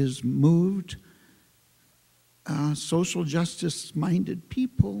facility is moved, social justice-minded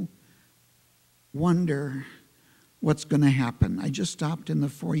people wonder what's going to happen. I just stopped in the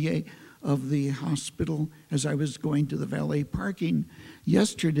foyer of the hospital as I was going to the valet parking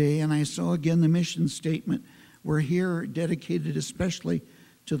yesterday, and I saw again the mission statement. We're here dedicated especially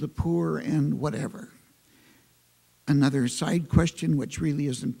to the poor and whatever. Another side question, which really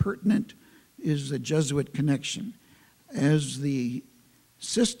isn't pertinent, is the Jesuit connection. As the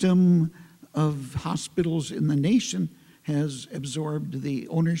system of hospitals in the nation has absorbed the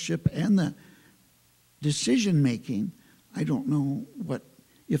ownership and the decision-making, I don't know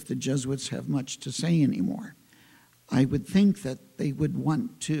if the Jesuits have much to say anymore. I would think that they would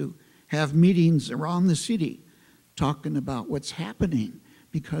want to have meetings around the city talking about what's happening,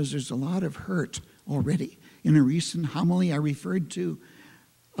 because there's a lot of hurt already. In a recent homily I referred to,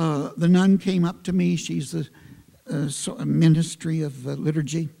 the nun came up to me. She's the ministry of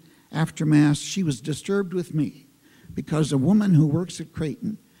liturgy. After Mass, she was disturbed with me because a woman who works at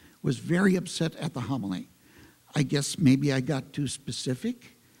Creighton was very upset at the homily. I guess maybe I got too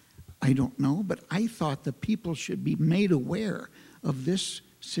specific. I don't know, but I thought the people should be made aware of this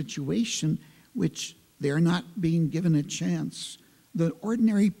situation, which they're not being given a chance. The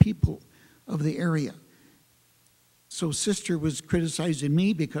ordinary people of the area. So Sister was criticizing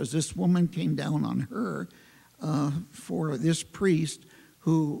me because this woman came down on her for this priest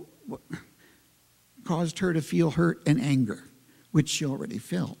who caused her to feel hurt and anger, which she already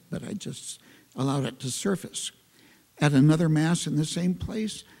felt, but I just allowed it to surface. At another Mass in the same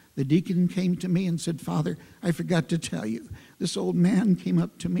place, the deacon came to me and said, "Father, I forgot to tell you, this old man came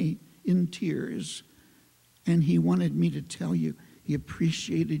up to me in tears, and he wanted me to tell you he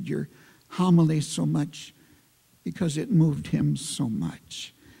appreciated your homily so much because it moved him so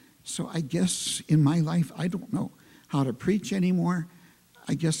much." So I guess in my life, I don't know how to preach anymore.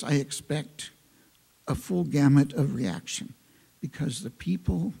 I guess I expect a full gamut of reaction because the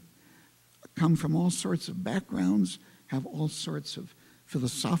people come from all sorts of backgrounds, have all sorts of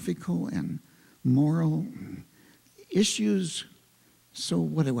philosophical and moral issues. So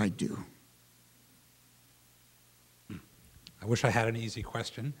what do I do? I wish I had an easy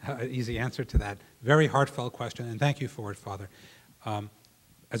question, an easy answer to that very heartfelt question, and thank you for it, Father.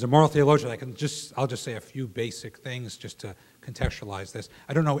 As a moral theologian, I'll just say a few basic things just to contextualize this.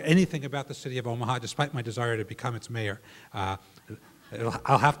 I don't know anything about the city of Omaha, despite my desire to become its mayor. I'll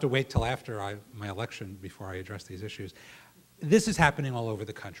have to wait till after my election before I address these issues. This is happening all over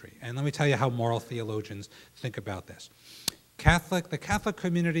the country, and let me tell you how moral theologians think about this. The Catholic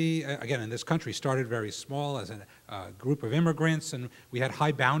community, again, in this country started very small as a group of immigrants, and we had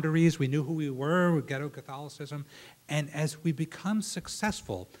high boundaries. We knew who we were with ghetto Catholicism. And as we become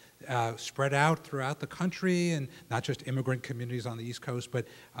successful, spread out throughout the country, and not just immigrant communities on the East Coast, but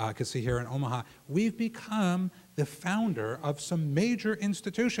I can see here in Omaha, we've become the founder of some major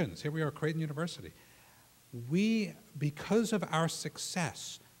institutions. Here we are, Creighton University. Because of our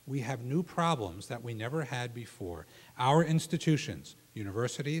success, we have new problems that we never had before. Our institutions,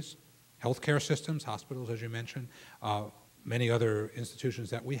 universities, healthcare systems, hospitals, as you mentioned, many other institutions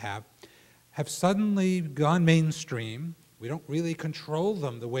that we have suddenly gone mainstream. We don't really control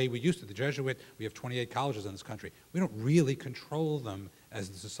them the way we used to. The Jesuit, we have 28 colleges in this country. We don't really control them as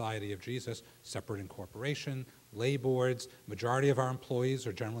the Society of Jesus, separate incorporation, lay boards. Majority of our employees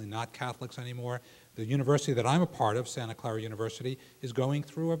are generally not Catholics anymore. The university that I'm a part of, Santa Clara University, is going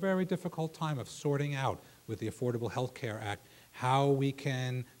through a very difficult time of sorting out with the Affordable Health Care Act how we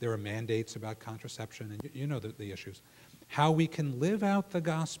can, there are mandates about contraception, and you know the issues, how we can live out the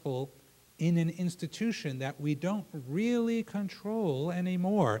gospel in an institution that we don't really control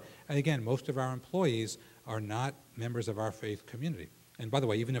anymore. And again, most of our employees are not members of our faith community. And by the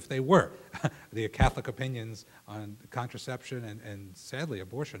way, even if they were, the Catholic opinions on contraception and sadly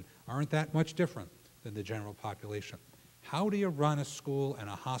abortion aren't that much different than the general population. How do you run a school and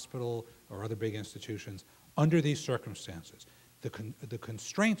a hospital or other big institutions under these circumstances? The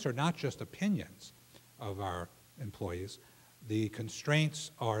constraints are not just opinions of our employees. The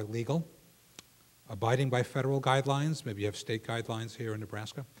constraints are legal, abiding by federal guidelines, maybe you have state guidelines here in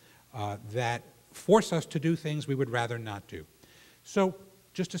Nebraska, that force us to do things we would rather not do. So,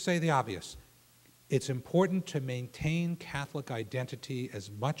 just to say the obvious, it's important to maintain Catholic identity as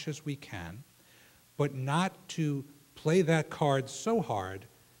much as we can, but not to play that card so hard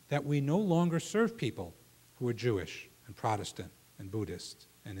that we no longer serve people who are Jewish and Protestant and Buddhist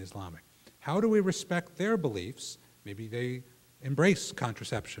and Islamic. How do we respect their beliefs? Maybe they embrace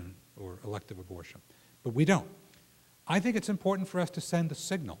contraception or elective abortion, but we don't. I think it's important for us to send a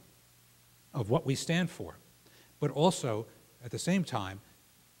signal of what we stand for, but also, at the same time,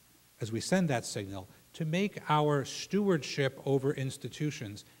 as we send that signal, to make our stewardship over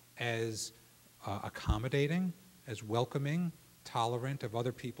institutions as accommodating, as welcoming, tolerant of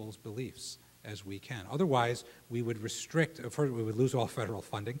other people's beliefs as we can. Otherwise, we would restrict, first we would lose all federal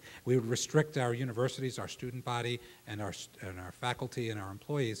funding, we would restrict our universities, our student body, and our faculty and our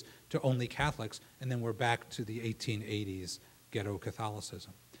employees to only Catholics, and then we're back to the 1880s ghetto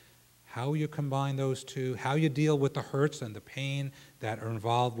Catholicism. How you combine those two, how you deal with the hurts and the pain that are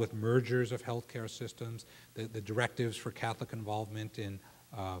involved with mergers of healthcare systems, the directives for Catholic involvement in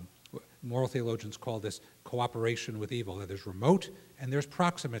moral theologians call this cooperation with evil. There's remote and there's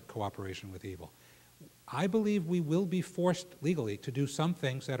proximate cooperation with evil. I believe we will be forced legally to do some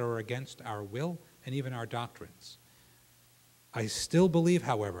things that are against our will and even our doctrines. I still believe,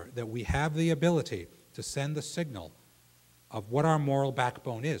 however, that we have the ability to send the signal of what our moral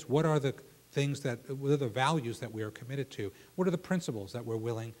backbone is. What are the things what are the values that we are committed to? What are the principles that we're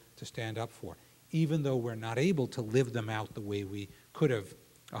willing to stand up for, even though we're not able to live them out the way we could have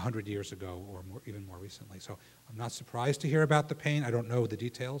 100 years ago or even more recently. So I'm not surprised to hear about the pain. I don't know the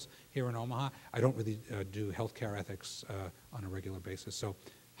details here in Omaha. I don't really do healthcare ethics on a regular basis. So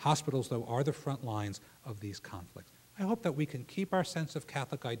hospitals, though, are the front lines of these conflicts. I hope that we can keep our sense of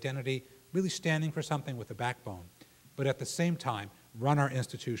Catholic identity, really standing for something with a backbone, but at the same time, run our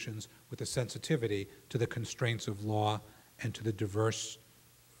institutions with a sensitivity to the constraints of law and to the diverse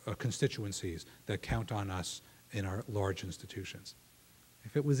constituencies that count on us in our large institutions.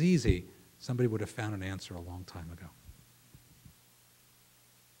 If it was easy, somebody would have found an answer a long time ago.